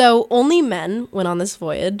 So only men went on this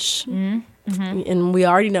voyage. And we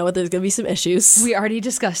already know there's going to be some issues. We already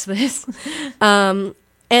discussed this. And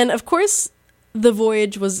of course, the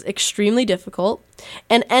voyage was extremely difficult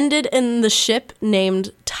and ended in the ship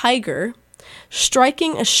named Tiger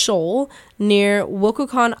striking a shoal near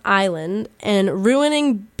Wokokan Island and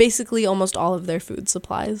ruining basically almost all of their food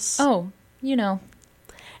supplies. Oh, you know.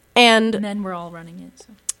 And then we're all running it.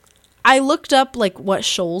 So. I looked up like what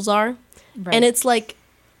shoals are, right. and it's like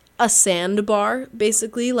a sandbar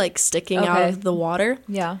basically like sticking out of the water.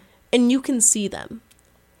 Yeah. And you can see them.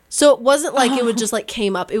 So it wasn't like it would just like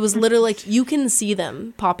came up. It was literally like you can see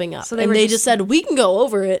them popping up. So they just said, we can go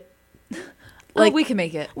over it. Like, we can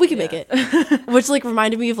make it. We can make it. Which, like,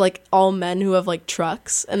 reminded me of, like, all men who have, like,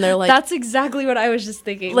 trucks. And they're like... That's exactly what I was just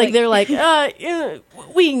thinking. Like they're like, yeah,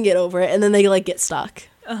 we can get over it. And then they, like, get stuck.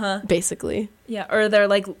 Basically. Yeah, or they're,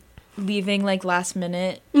 like, leaving, like, last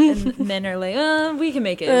minute. And men are like, we can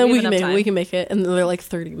make it. We can make it. And they're, like,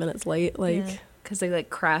 30 minutes late. Like... Because they, like,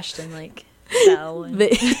 crashed and, like, fell. And...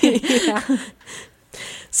 yeah.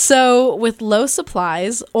 So, with low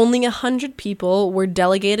supplies, only 100 people were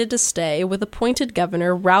delegated to stay with appointed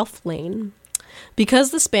Governor Ralph Lane.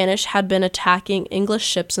 Because the Spanish had been attacking English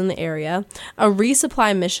ships in the area, a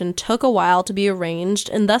resupply mission took a while to be arranged,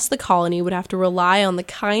 and thus the colony would have to rely on the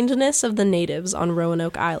kindness of the natives on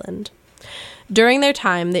Roanoke Island. During their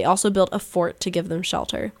time, they also built a fort to give them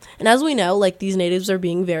shelter. And as we know, like, these natives are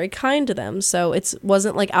being very kind to them, so it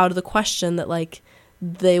wasn't, like, out of the question that, like,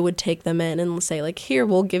 they would take them in and say, like, here,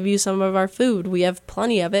 we'll give you some of our food. We have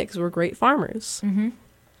plenty of it because we're great farmers.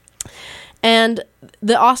 And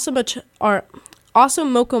the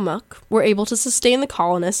Osamokumuk were able to sustain the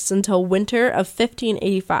colonists until winter of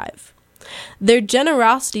 1585. Their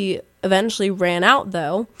generosity eventually ran out,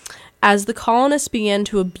 though, as the colonists began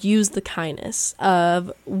to abuse the kindness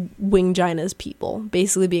of Wingina's people,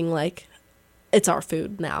 basically being like, it's our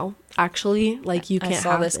food now. Actually, like, you can't have it.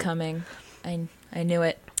 I saw this coming. I knew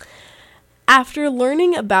it. After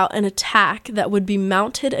learning about an attack that would be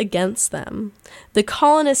mounted against them, the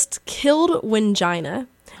colonists killed Wingina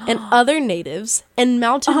and other natives and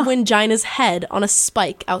mounted Wingina's head on a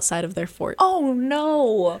spike outside of their fort. Oh,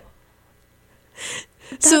 no.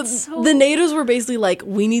 So the natives were basically like,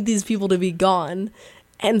 we need these people to be gone.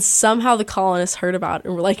 And somehow the colonists heard about it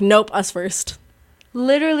and were like, nope, us first.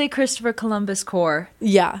 Literally Christopher Columbus core.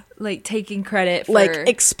 Yeah. Like, taking credit for... Like,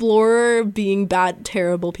 explorer being bad,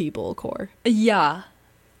 terrible people core. Yeah.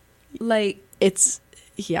 Like... It's...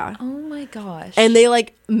 Yeah. Oh my gosh. And they,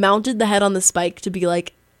 like, mounted the head on the spike to be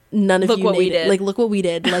like, none of look you... what we did. Like, look what we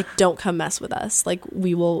did. Like, don't come mess with us. Like,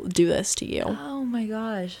 we will do this to you. Oh my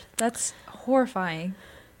gosh. That's horrifying.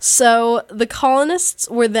 So, the colonists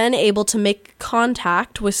were then able to make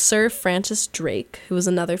contact with Sir Francis Drake, who was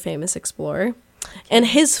another famous explorer, and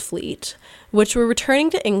his fleet, which were returning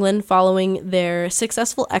to England following their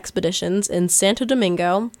successful expeditions in Santo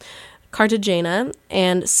Domingo, Cartagena,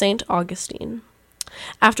 and St. Augustine.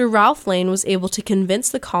 After Ralph Lane was able to convince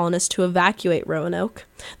the colonists to evacuate Roanoke,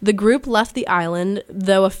 the group left the island,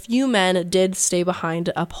 though a few men did stay behind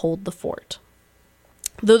to uphold the fort.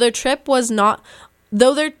 Their trip was not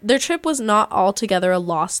altogether a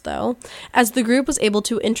loss, though, as the group was able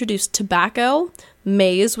to introduce tobacco,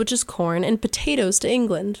 maize, which is corn, and potatoes to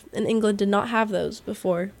England. And England did not have those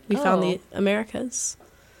before we found the Americas.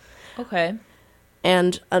 Okay.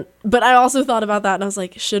 And, but I also thought about that, and I was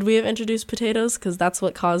like, should we have introduced potatoes? Because that's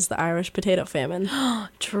what caused the Irish potato famine.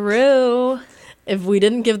 True. If we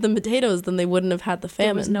didn't give them potatoes, then they wouldn't have had the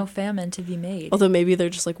famine. There was no famine to be made. Although maybe there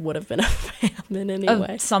just, like, would have been a famine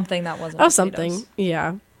anyway. Of something that wasn't potatoes. Something,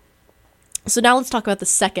 yeah. So now let's talk about the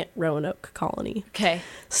second Roanoke colony. Okay.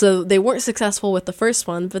 So they weren't successful with the first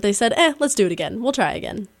one, but they said, let's do it again. We'll try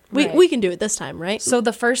again. We can do it this time, right? So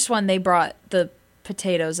the first one, they brought the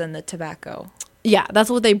potatoes and the tobacco. Yeah, that's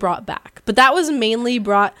what they brought back. But that was mainly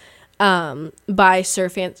brought by Sir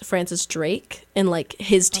Francis Drake and, like,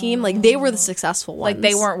 his team. Like, they were the successful ones. Like,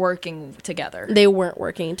 they weren't working together.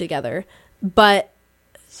 But...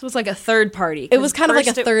 So it was like a third party. It was kind of like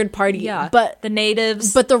a third party. Yeah. But the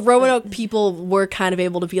natives. But the Roanoke people were kind of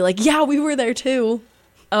able to be like, yeah, we were there too.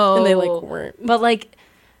 Oh. And they, like, weren't. But, like,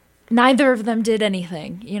 neither of them did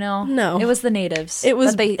anything, you know? No. It was the natives. It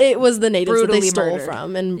was the natives that they stole murdered.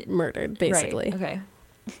 from and murdered, basically. Right. Okay.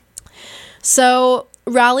 So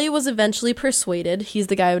Raleigh was eventually persuaded. He's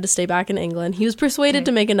the guy who had to stay back in England. He was persuaded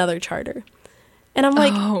to make another charter. And I'm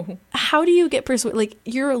like, how do you get persuaded? Like,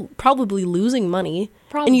 you're probably losing money.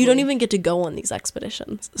 Probably. And you don't even get to go on these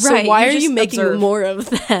expeditions. So why are you making more of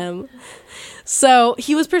them? So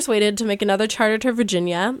he was persuaded to make another charter to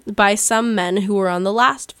Virginia by some men who were on the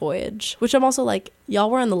last voyage. Which I'm also like,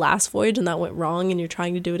 y'all were on the last voyage and that went wrong and you're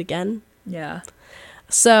trying to do it again? Yeah.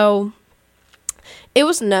 So it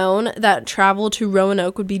was known that travel to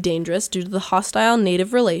Roanoke would be dangerous due to the hostile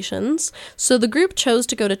native relations, so the group chose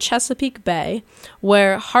to go to Chesapeake Bay,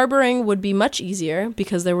 where harboring would be much easier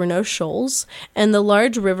because there were no shoals, and the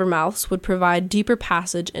large river mouths would provide deeper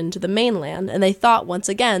passage into the mainland, and they thought once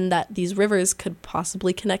again that these rivers could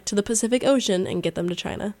possibly connect to the Pacific Ocean and get them to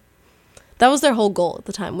China. That was their whole goal at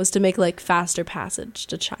the time, was to make, like, faster passage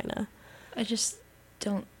to China. I just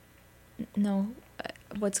don't know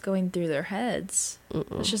what's going through their heads.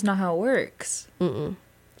 It's just not how it works.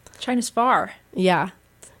 China's far. Yeah.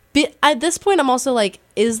 But at this point, I'm also like,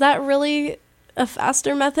 is that really a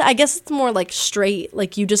faster method? I guess it's more like straight.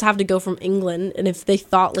 Like, you just have to go from England. And if they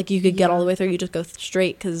thought, like, you could get all the way through, you just go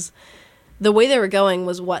straight. Because the way they were going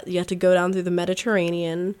was what? You had to go down through the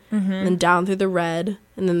Mediterranean, and then down through the Red,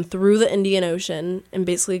 and then through the Indian Ocean, and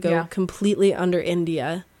basically go completely under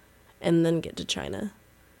India, and then get to China.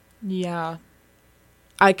 Yeah.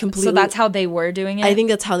 So that's how they were doing it? I think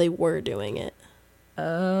that's how they were doing it.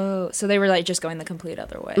 Oh, so they were, like, just going the complete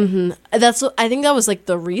other way. I think that was, like,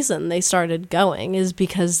 the reason they started going, is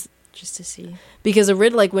because... Just to see. Because,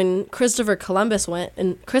 like, when Christopher Columbus went,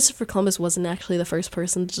 and Christopher Columbus wasn't actually the first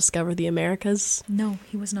person to discover the Americas. No,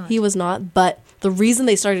 he was not. He was not, but the reason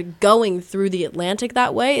they started going through the Atlantic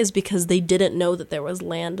that way is because they didn't know that there was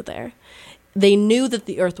land there. They knew that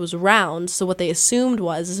the earth was round, so what they assumed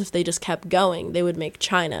was if they just kept going, they would make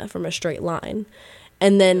China from a straight line.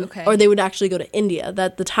 And then, or they would actually go to India.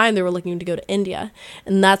 At the time, they were looking to go to India.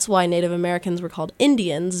 And that's why Native Americans were called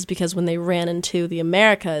Indians, is because when they ran into the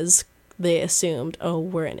Americas, they assumed, oh,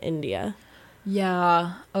 we're in India.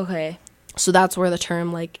 Yeah, okay. So that's where the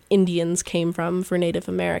term, like, Indians came from for Native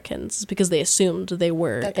Americans, because they assumed they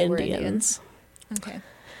were Indians. Okay.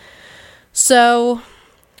 So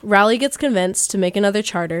Raleigh gets convinced to make another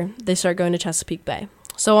charter. They start going to Chesapeake Bay.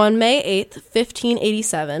 So on May 8th,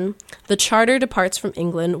 1587, the charter departs from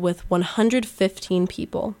England with 115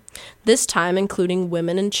 people, this time including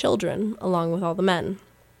women and children, along with all the men.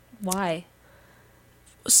 Why?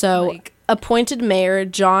 So appointed mayor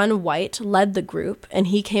John White led the group, and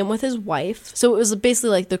he came with his wife. So it was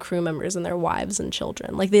basically like the crew members and their wives and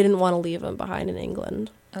children. Like, they didn't want to leave them behind in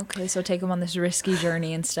England. Okay, so take them on this risky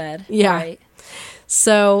journey instead. Yeah. Right.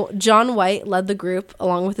 So John White led the group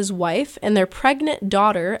along with his wife and their pregnant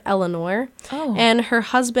daughter, Eleanor, and her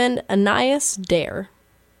husband, Ananias Dare.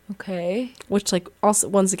 Okay. Which, like, also,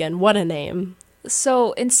 once again, what a name.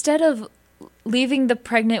 So instead of leaving the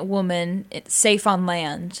pregnant woman safe on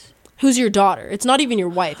land... Who's your daughter? It's not even your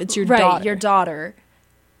wife, it's your daughter. Right, your daughter.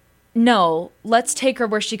 No, let's take her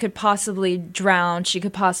where she could possibly drown. She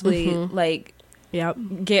could possibly,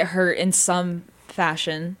 get hurt in some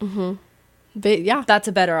fashion. But, yeah. That's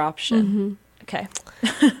a better option. Okay.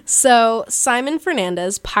 So Simon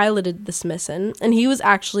Fernandez piloted this mission, and he had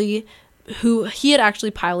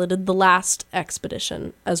actually piloted the last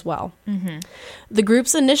expedition as well. The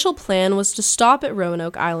group's initial plan was to stop at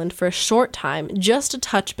Roanoke Island for a short time, just to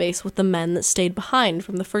touch base with the men that stayed behind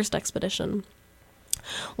from the first expedition.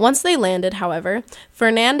 Once they landed, however,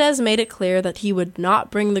 Fernandez made it clear that he would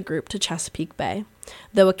not bring the group to Chesapeake Bay,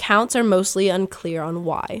 though accounts are mostly unclear on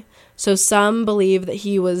why. So some believe that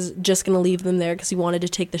he was just going to leave them there because he wanted to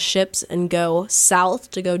take the ships and go south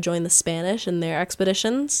to go join the Spanish in their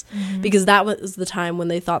expeditions, because that was the time when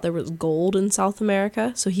they thought there was gold in South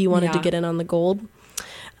America, so he wanted to get in on the gold.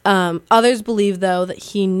 Others believe, though, that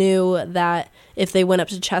he knew that if they went up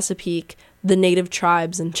to Chesapeake, the native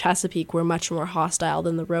tribes in Chesapeake were much more hostile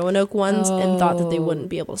than the Roanoke ones, and thought that they wouldn't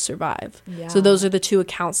be able to survive. So those are the two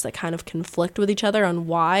accounts that kind of conflict with each other on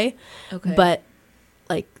why. But,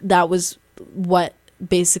 like, that was what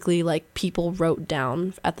basically, like, people wrote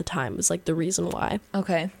down at the time, was, like, the reason why.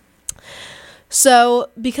 So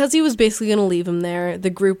because he was basically going to leave him there, the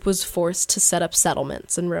group was forced to set up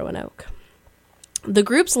settlements in Roanoke. The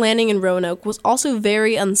group's landing in Roanoke was also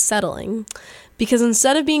very unsettling, because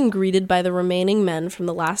instead of being greeted by the remaining men from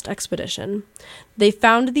the last expedition, they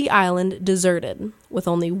found the island deserted, with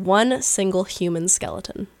only one single human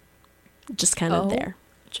skeleton. Just kind of there.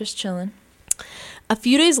 Just chilling. A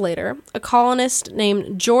few days later, a colonist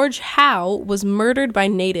named George Howe was murdered by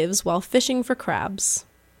natives while fishing for crabs.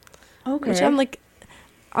 Which I'm like,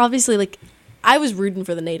 obviously, like, I was rooting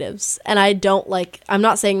for the natives, and I'm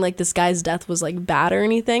not saying, like, this guy's death was, like, bad or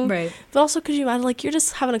anything. Right. But also, could you imagine, like, you're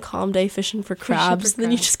just having a calm day fishing for crabs, and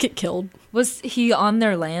then you just get killed. Was he on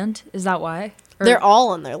their land? Is that why? They're all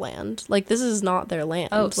on their land. Like, this is not their land.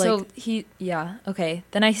 Oh, like, so okay.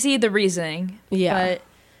 Then I see the reasoning. Yeah.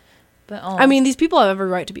 But I mean, these people have every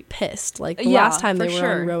right to be pissed. Like, the last time they were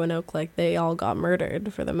sure. on Roanoke, like, they all got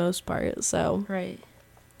murdered for the most part, so. Right.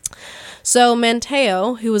 So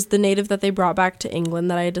Manteo, who was the native that they brought back to England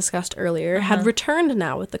that I had discussed earlier, had returned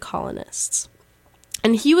now with the colonists.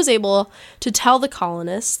 And he was able to tell the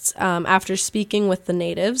colonists, after speaking with the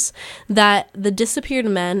natives, that the disappeared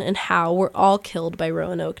men and Howe were all killed by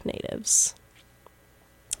Roanoke natives.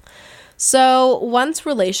 So once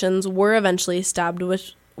relations were eventually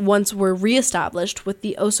reestablished with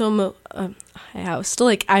the I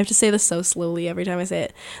have to say this so slowly every time I say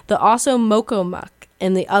it, the Osomocomuck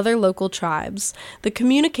and the other local tribes, the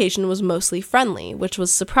communication was mostly friendly, which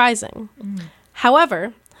was surprising.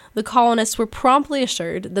 However, the colonists were promptly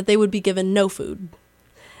assured that they would be given no food,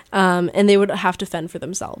 and they would have to fend for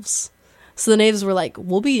themselves. So the natives were like,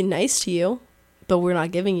 we'll be nice to you, but we're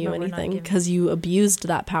not giving you anything because you abused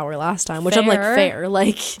that power last time, which I'm like, fair.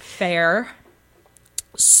 Fair.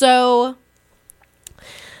 So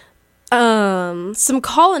some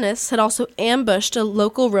colonists had also ambushed a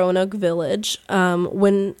local Roanoke village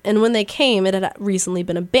when they came, it had recently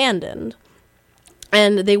been abandoned.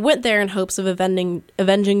 And they went there in hopes of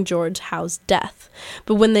avenging George Howe's death.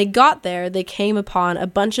 But when they got there, they came upon a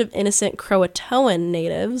bunch of innocent Croatoan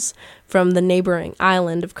natives from the neighboring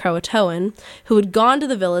island of Croatoan who had gone to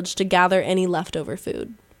the village to gather any leftover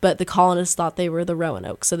food. But the colonists thought they were the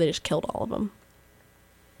Roanoke, so they just killed all of them.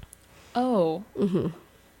 Oh. Mm-hmm.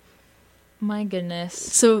 My goodness.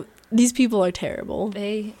 So these people are terrible.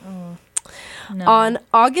 No. On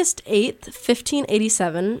August 8th,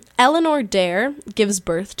 1587, Eleanor Dare gives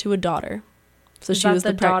birth to a daughter. So she was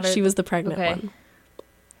the pregnant one.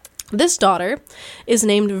 This daughter is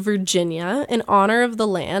named Virginia in honor of the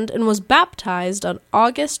land and was baptized on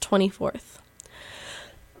August 24th.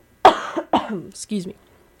 Excuse me.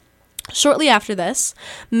 Shortly after this,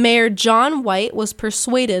 Mayor John White was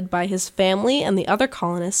persuaded by his family and the other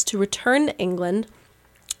colonists to return to England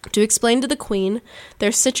to explain to the Queen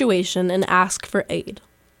their situation and ask for aid.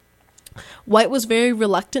 White was very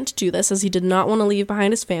reluctant to do this as he did not want to leave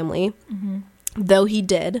behind his family, though he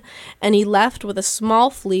did, and he left with a small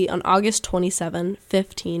fleet on August 27,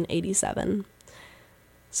 1587.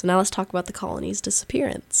 So now let's talk about the colony's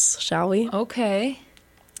disappearance, shall we? Okay.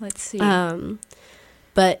 Let's see.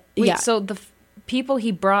 But wait, yeah. So the people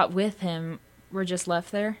he brought with him were just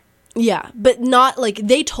left there? Yeah, but not like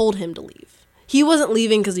they told him to leave. He wasn't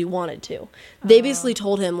leaving because he wanted to. They basically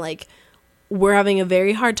told him, like, we're having a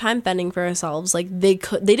very hard time fending for ourselves. Like, they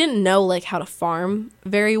didn't know, like, how to farm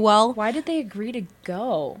very well. Why did they agree to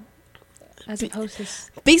go? As opposed to...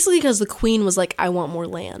 Basically because the Queen was like, I want more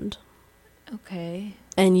land. Okay.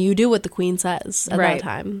 And you do what the Queen says at that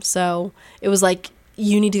time. So it was like,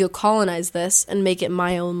 you need to go colonize this and make it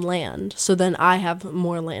my own land. So then I have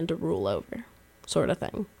more land to rule over. Sort of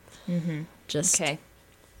thing. Mm-hmm. Okay.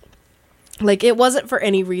 Like, it wasn't for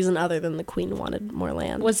any reason other than the Queen wanted more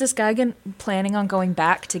land. Was this guy planning on going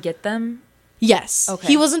back to get them? Yes. Okay.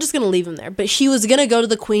 He wasn't just going to leave them there, but he was going to go to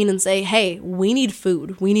the Queen and say, hey, we need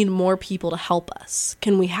food. We need more people to help us.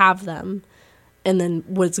 Can we have them? And then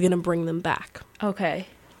was going to bring them back. Okay.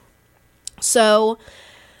 So,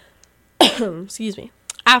 excuse me.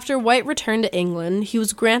 After White returned to England, he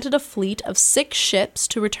was granted a fleet of 6 ships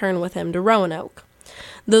to return with him to Roanoke.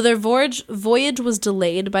 Though their voyage was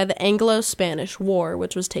delayed by the Anglo-Spanish War,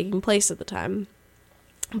 which was taking place at the time.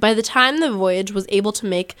 By the time the voyage was able to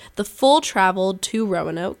make the full travel to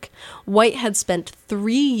Roanoke, White had spent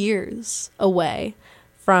 3 years away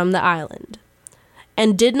from the island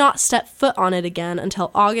and did not step foot on it again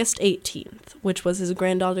until August 18th, which was his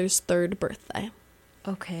granddaughter's 3rd birthday.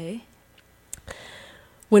 Okay.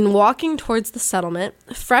 When walking towards the settlement,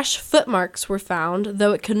 fresh footmarks were found,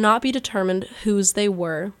 though it could not be determined whose they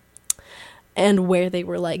were and where they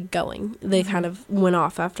were, like, going. They kind of went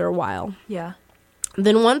off after a while. Yeah.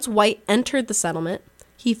 Then once White entered the settlement,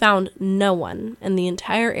 he found no one, and the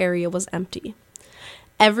entire area was empty.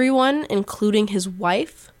 Everyone, including his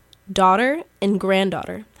wife, daughter, and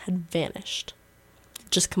granddaughter, had vanished.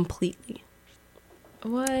 Just completely.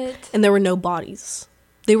 What? And there were no bodies.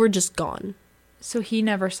 They were just gone. So he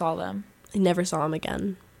never saw them? He never saw them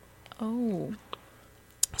again. Oh.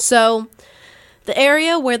 So, the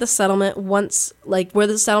area where the settlement once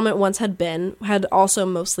had been had also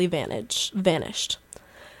mostly vanished.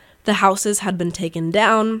 The houses had been taken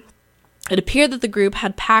down. It appeared that the group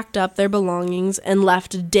had packed up their belongings and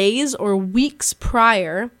left days or weeks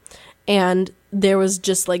prior, and there was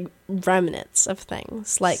just, like, remnants of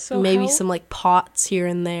things, like maybe some, like, pots here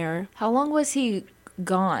and there. How long was he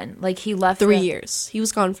gone? Like, he left 3 years. He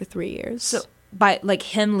was gone for 3 years. So by, like,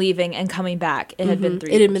 him leaving and coming back, it had been 3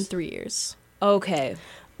 years. It had been 3 years. Okay.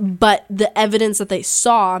 But the evidence that they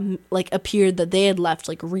saw, like, appeared that they had left,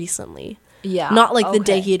 like, recently. Yeah. Not like the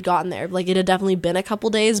day Okay. he had gotten there. Like, it had definitely been a couple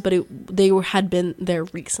days, but had been there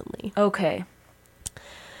recently. Okay.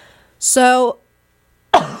 So,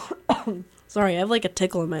 sorry, I have like a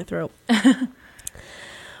tickle in my throat.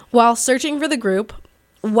 While searching for the group,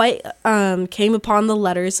 White came upon the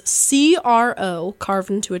letters CRO carved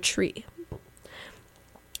into a tree.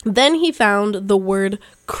 Then he found the word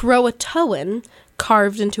Croatoan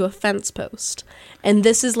carved into a fence post. And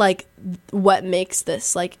this is like what makes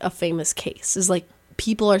this like a famous case, is like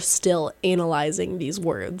people are still analyzing these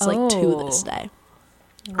words like to this day.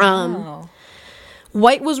 Wow.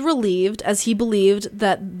 White was relieved, as he believed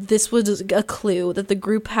that this was a clue that the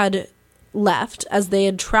group had left as they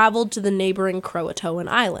had traveled to the neighboring Croatoan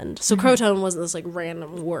island. So Croatoan wasn't this like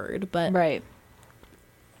random word, but Right.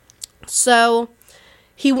 so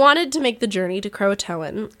he wanted to make the journey to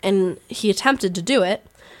Croatoan, and he attempted to do it,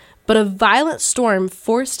 but a violent storm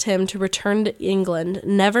forced him to return to England,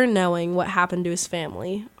 never knowing what happened to his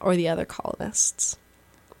family or the other colonists.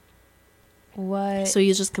 What? So he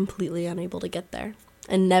was just completely unable to get there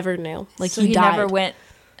and never knew. Like, so he died. never went.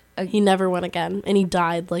 He never went again, and he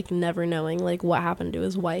died like never knowing like what happened to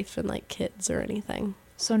his wife and like kids or anything.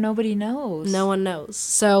 So nobody knows. No one knows.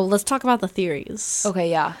 So let's talk about the theories.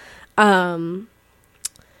 Okay. Yeah.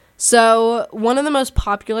 So one of the most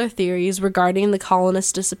popular theories regarding the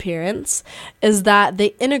colonists' disappearance is that they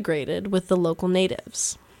integrated with the local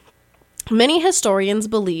natives. Many historians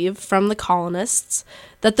believe from the colonists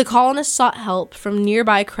that the colonists sought help from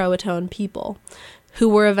nearby Croatoan people, who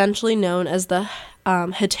were eventually known as the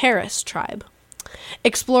Hatteras tribe.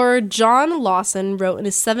 Explorer John Lawson wrote in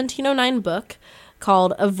his 1709 book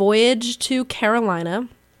called A Voyage to Carolina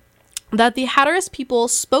that the Hatteras people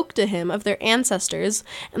spoke to him of their ancestors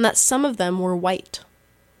and that some of them were white.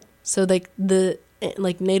 So the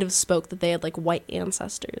natives spoke that they had like white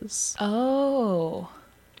ancestors. Oh.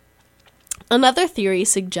 Another theory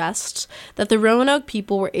suggests that the Roanoke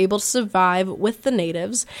people were able to survive with the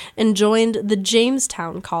natives and joined the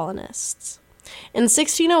Jamestown colonists. In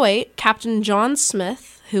 1608, Captain John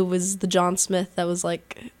Smith, who was the John Smith that was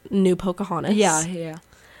like New Pocahontas. Yeah.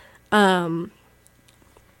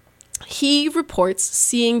 He reports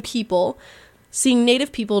seeing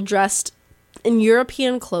native people dressed in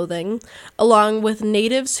European clothing, along with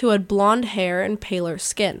natives who had blonde hair and paler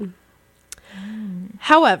skin.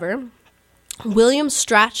 However, William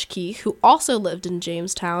Strachey, who also lived in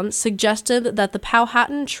Jamestown, suggested that the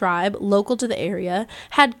Powhatan tribe local to the area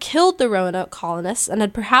had killed the Roanoke colonists and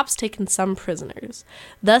had perhaps taken some prisoners,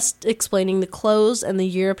 thus explaining the clothes and the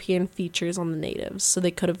European features on the natives. So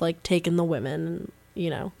they could have like taken the women,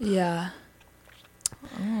 you know. Yeah.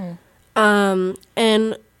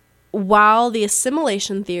 And while the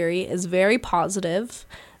assimilation theory is very positive,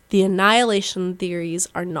 the annihilation theories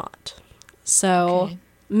are not. So Okay.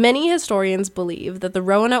 Many historians believe that the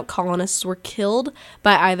Roanoke colonists were killed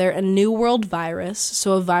by either a New World virus,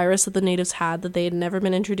 so a virus that the natives had that they had never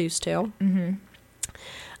been introduced to,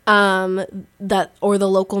 or the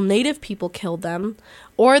local native people killed them,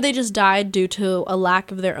 or they just died due to a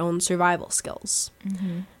lack of their own survival skills.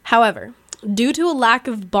 However, due to a lack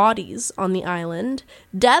of bodies on the island,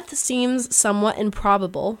 death seems somewhat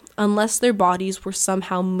improbable unless their bodies were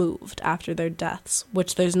somehow moved after their deaths,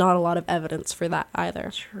 which there's not a lot of evidence for that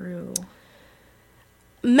either. True.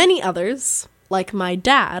 Many others, like my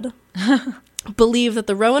dad, believe that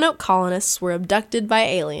the Roanoke colonists were abducted by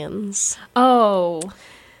aliens. Oh.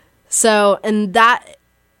 So, and that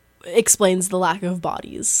explains the lack of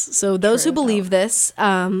bodies. So those who believe this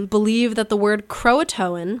believe that the word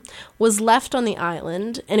Croatoan was left on the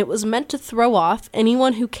island, and it was meant to throw off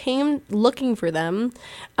anyone who came looking for them,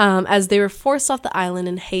 as they were forced off the island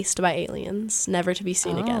in haste by aliens, never to be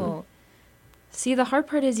seen again. See, the hard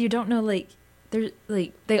part is you don't know, like, they're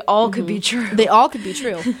like they all could be true. They all could be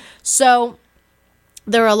true. So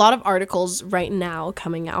there are a lot of articles right now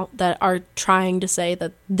coming out that are trying to say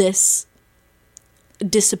that this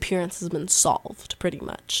disappearance has been solved pretty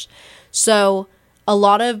much. So a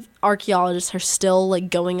lot of archaeologists are still like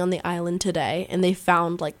going on the island today, and they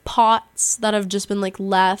found like pots that have just been like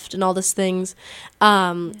left and all these things.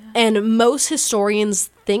 And most historians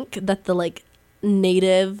think that the like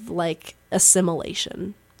native like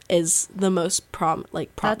assimilation is the most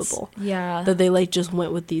probable. That they like just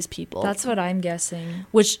went with these people. That's what I'm guessing.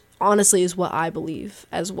 Which honestly is what I believe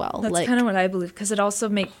as well. That's like, kind of what I believe, because it also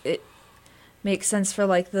makes sense for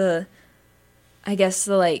like the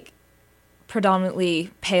like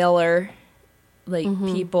predominantly paler like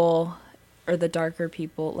people, or the darker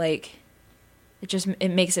people, like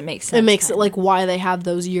it makes it make sense. It makes kinda. it like why they have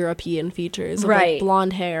those European features of Right. like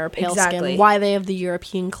blonde hair, pale skin, why they have the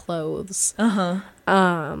European clothes.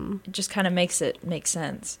 It just kind of makes it make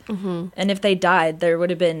sense. And if they died, there would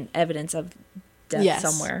have been evidence of death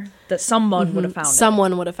somewhere that someone would have found.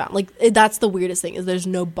 Someone would have found. Like that's the weirdest thing is there's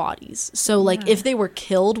no bodies. So like if they were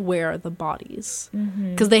killed, where are the bodies?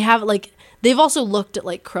 Because they have like they've also looked at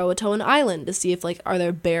like Croatoan Island to see if like are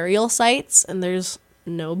there burial sites, and there's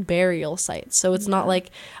no burial sites. So it's not like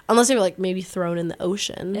unless they were like maybe thrown in the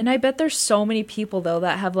ocean. And I bet there's so many people though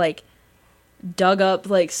that have like dug up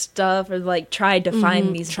like stuff or like tried to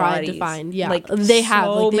find these bodies. Like they have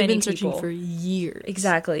like they've been searching for years.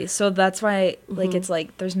 Exactly. So that's why like it's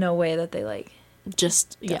like there's no way that they like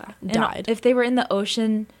just died. died. If they were in the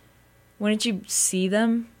ocean, wouldn't you see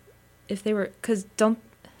them? If they were, because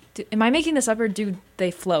am I making this up or do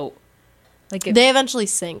they float? Like they eventually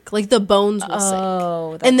sink. Like the bones will sink.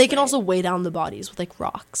 Oh, and they can also weigh down the bodies with like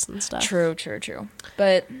rocks and stuff. True.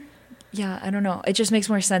 But yeah, I don't know. It just makes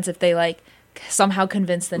more sense if they like somehow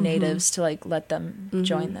convince the natives to like let them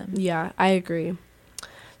join them. Yeah, I agree.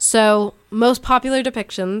 So most popular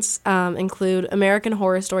depictions include American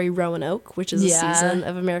Horror Story Roanoke, which is a season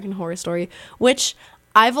of American Horror Story, which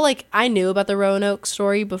I knew about the Roanoke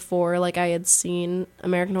story before, like I had seen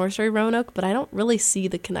American Horror Story Roanoke, but I don't really see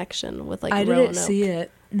the connection with like Roanoke. I didn't see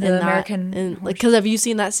it. The American, because have you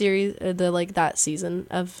seen that series, that season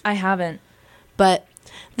of? I haven't. But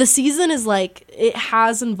the season is like it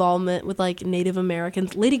has involvement with like Native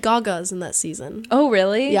Americans. Lady Gaga's in that season. Oh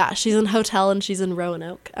really? Yeah, she's in Hotel and she's in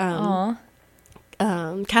Roanoke.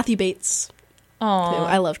 Kathy Bates. Oh,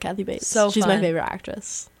 I love Kathy Bates. She's my favorite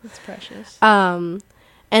actress. That's precious.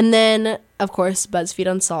 And then, of course, BuzzFeed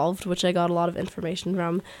Unsolved, which I got a lot of information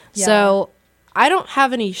from. Yeah. So I don't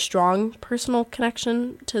have any strong personal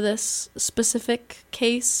connection to this specific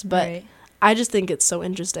case, but I just think it's so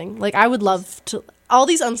interesting. Like, I would love to... All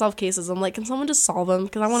these unsolved cases, I'm like, can someone just solve them?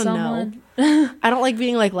 Because I want to know. I don't like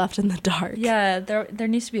being, like, left in the dark. Yeah, there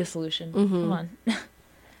needs to be a solution. Come on.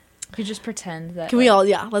 We just pretend that... Can we all...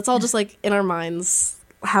 Yeah, let's all just, like, in our minds...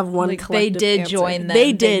 have one like collective they did answer. join them.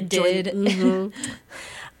 They did.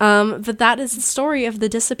 But that is the story of the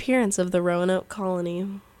disappearance of the Roanoke colony.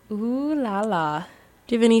 Ooh la la.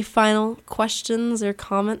 Do you have any final questions or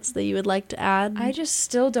comments that you would like to add? I just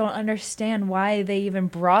still don't understand why they even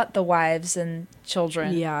brought the wives and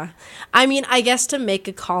children. Yeah. I mean, I guess to make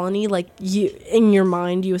a colony, like, you in your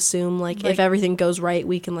mind, you assume, like if everything goes right,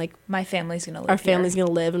 we can, like... My family's gonna live Our family's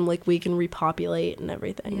gonna live, and, like, we can repopulate and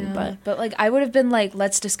everything. Yeah. But, like, I would have been like,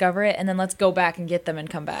 let's discover it, and then let's go back and get them and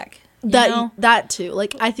come back. That too.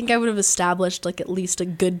 Like, I think I would have established, like, at least a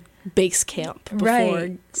good base camp before.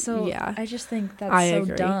 Right. So, yeah. I just think that's so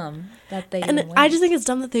dumb that they And I just think it's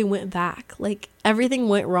dumb that they went back. Like, everything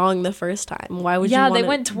went wrong the first time. Why would you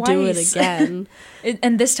want to do it again?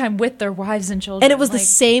 And this time with their wives and children. And it was the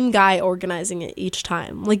same guy organizing it each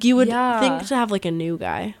time. Like, you would think to have, like, a new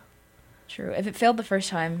guy. True. If it failed the first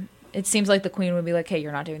time, it seems like the queen would be like, hey,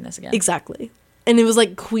 you're not doing this again. Exactly. And it was,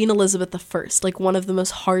 like, Queen Elizabeth I, like, one of the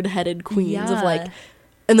most hard-headed queens of, like...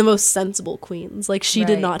 And the most sensible queens. Like, she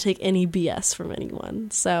did not take any BS from anyone.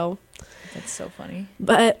 So... That's so funny.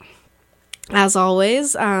 But, as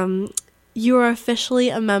always, you are officially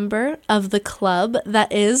a member of the club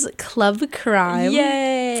that is Club Crime.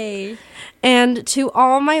 Yay! And to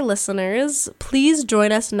all my listeners, please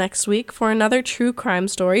join us next week for another true crime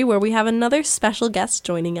story where we have another special guest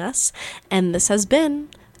joining us. And this has been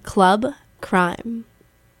Club Crime.